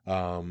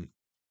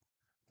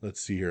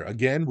 Let's see here.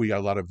 Again, we got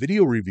a lot of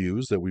video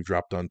reviews that we've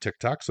dropped on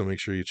TikTok, so make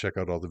sure you check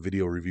out all the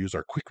video reviews.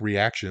 Our quick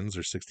reactions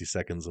are 60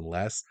 seconds and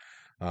less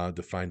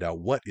to find out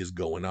what is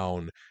going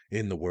on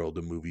in the world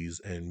of movies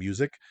and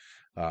music.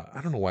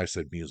 I don't know why I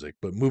said music,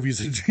 but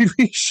movies and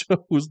TV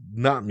shows,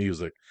 not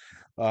music.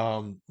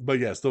 But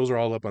yes, those are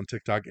all up on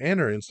TikTok and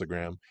our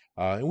Instagram.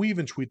 And we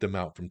even tweet them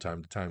out from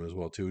time to time as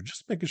well, too,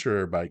 just making sure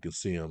everybody can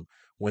see them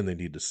when they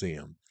need to see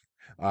them.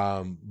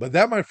 But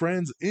that, my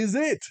friends, is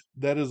it.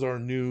 That is our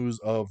news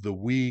of the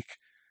week,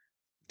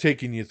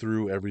 taking you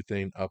through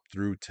everything up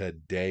through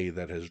today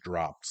that has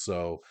dropped.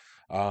 So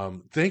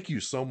thank you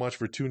so much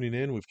for tuning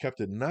in. We've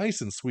kept it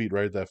nice and sweet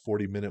right at that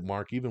 40-minute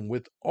mark, even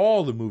with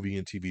all the movie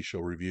and TV show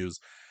reviews.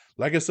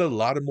 Like I said, a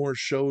lot of more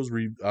shows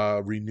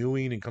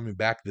renewing and coming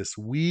back this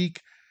week.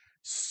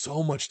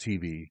 So much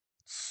TV,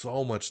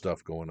 so much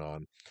stuff going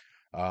on.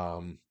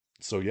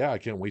 So yeah, I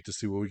can't wait to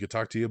see what we could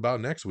talk to you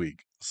about next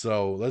week.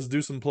 So let's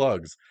do some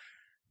plugs.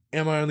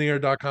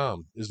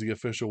 AmIOnTheAir.com is the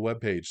official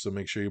webpage, so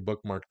make sure you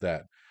bookmark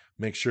that.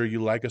 Make sure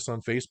you like us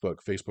on Facebook,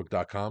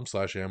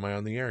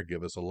 facebook.com/AmIOnTheAir.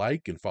 Give us a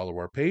like and follow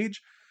our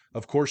page.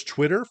 Of course,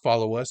 Twitter,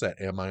 follow us at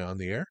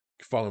AmIOnTheAir.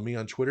 Follow me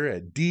on Twitter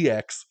at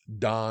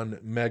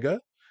DXDonMega.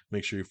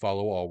 Make sure you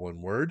follow all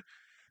one word.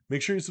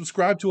 Make sure you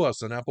subscribe to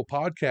us on Apple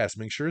Podcasts.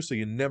 Make sure so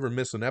you never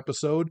miss an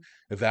episode.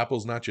 If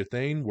Apple's not your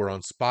thing, we're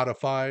on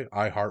Spotify,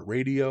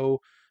 iHeartRadio,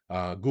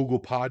 Google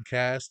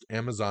Podcast,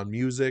 Amazon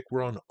Music.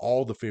 We're on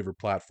all the favorite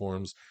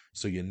platforms,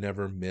 so you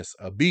never miss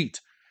a beat.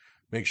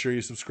 Make sure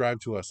you subscribe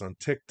to us on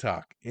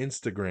TikTok,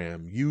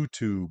 Instagram,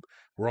 YouTube.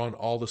 We're on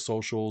all the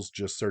socials.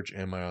 Just search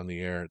Am I on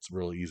the Air? It's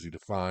really easy to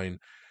find.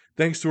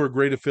 Thanks to our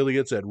great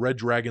affiliates at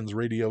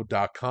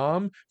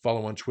RedDragonsRadio.com.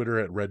 Follow on Twitter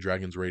at Red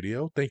Dragons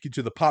Radio. Thank you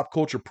to the Pop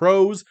Culture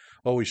Pros,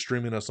 always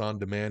streaming us on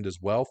demand as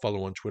well.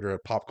 Follow on Twitter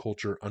at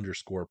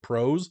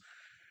PopCulture_Pros.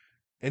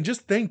 And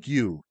just thank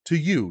you,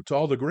 to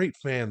all the great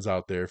fans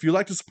out there. If you'd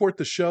like to support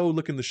the show,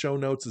 look in the show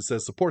notes. It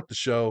says support the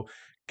show.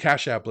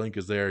 Cash App link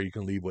is there. You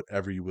can leave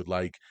whatever you would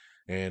like,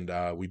 and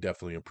we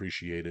definitely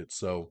appreciate it.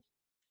 So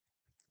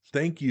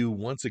thank you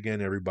once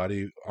again,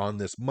 everybody, on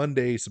this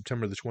Monday,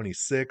 September the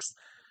 26th.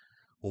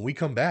 When we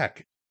come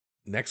back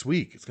next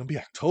week, it's going to be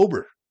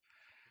October.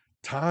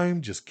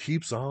 Time just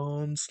keeps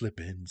on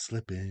slipping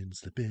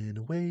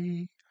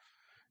away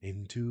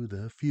into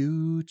the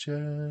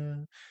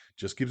future.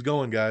 Just keeps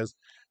going, guys.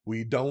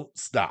 We don't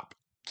stop.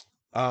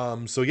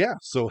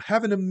 So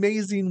have an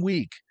amazing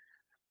week.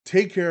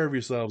 Take care of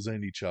yourselves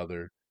and each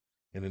other.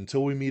 And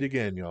until we meet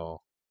again, y'all,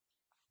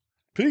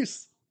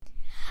 peace.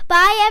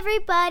 Bye,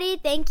 everybody.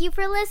 Thank you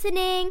for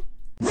listening.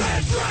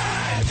 Red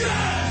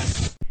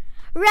Dragons!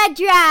 Red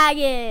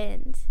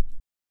Dragons!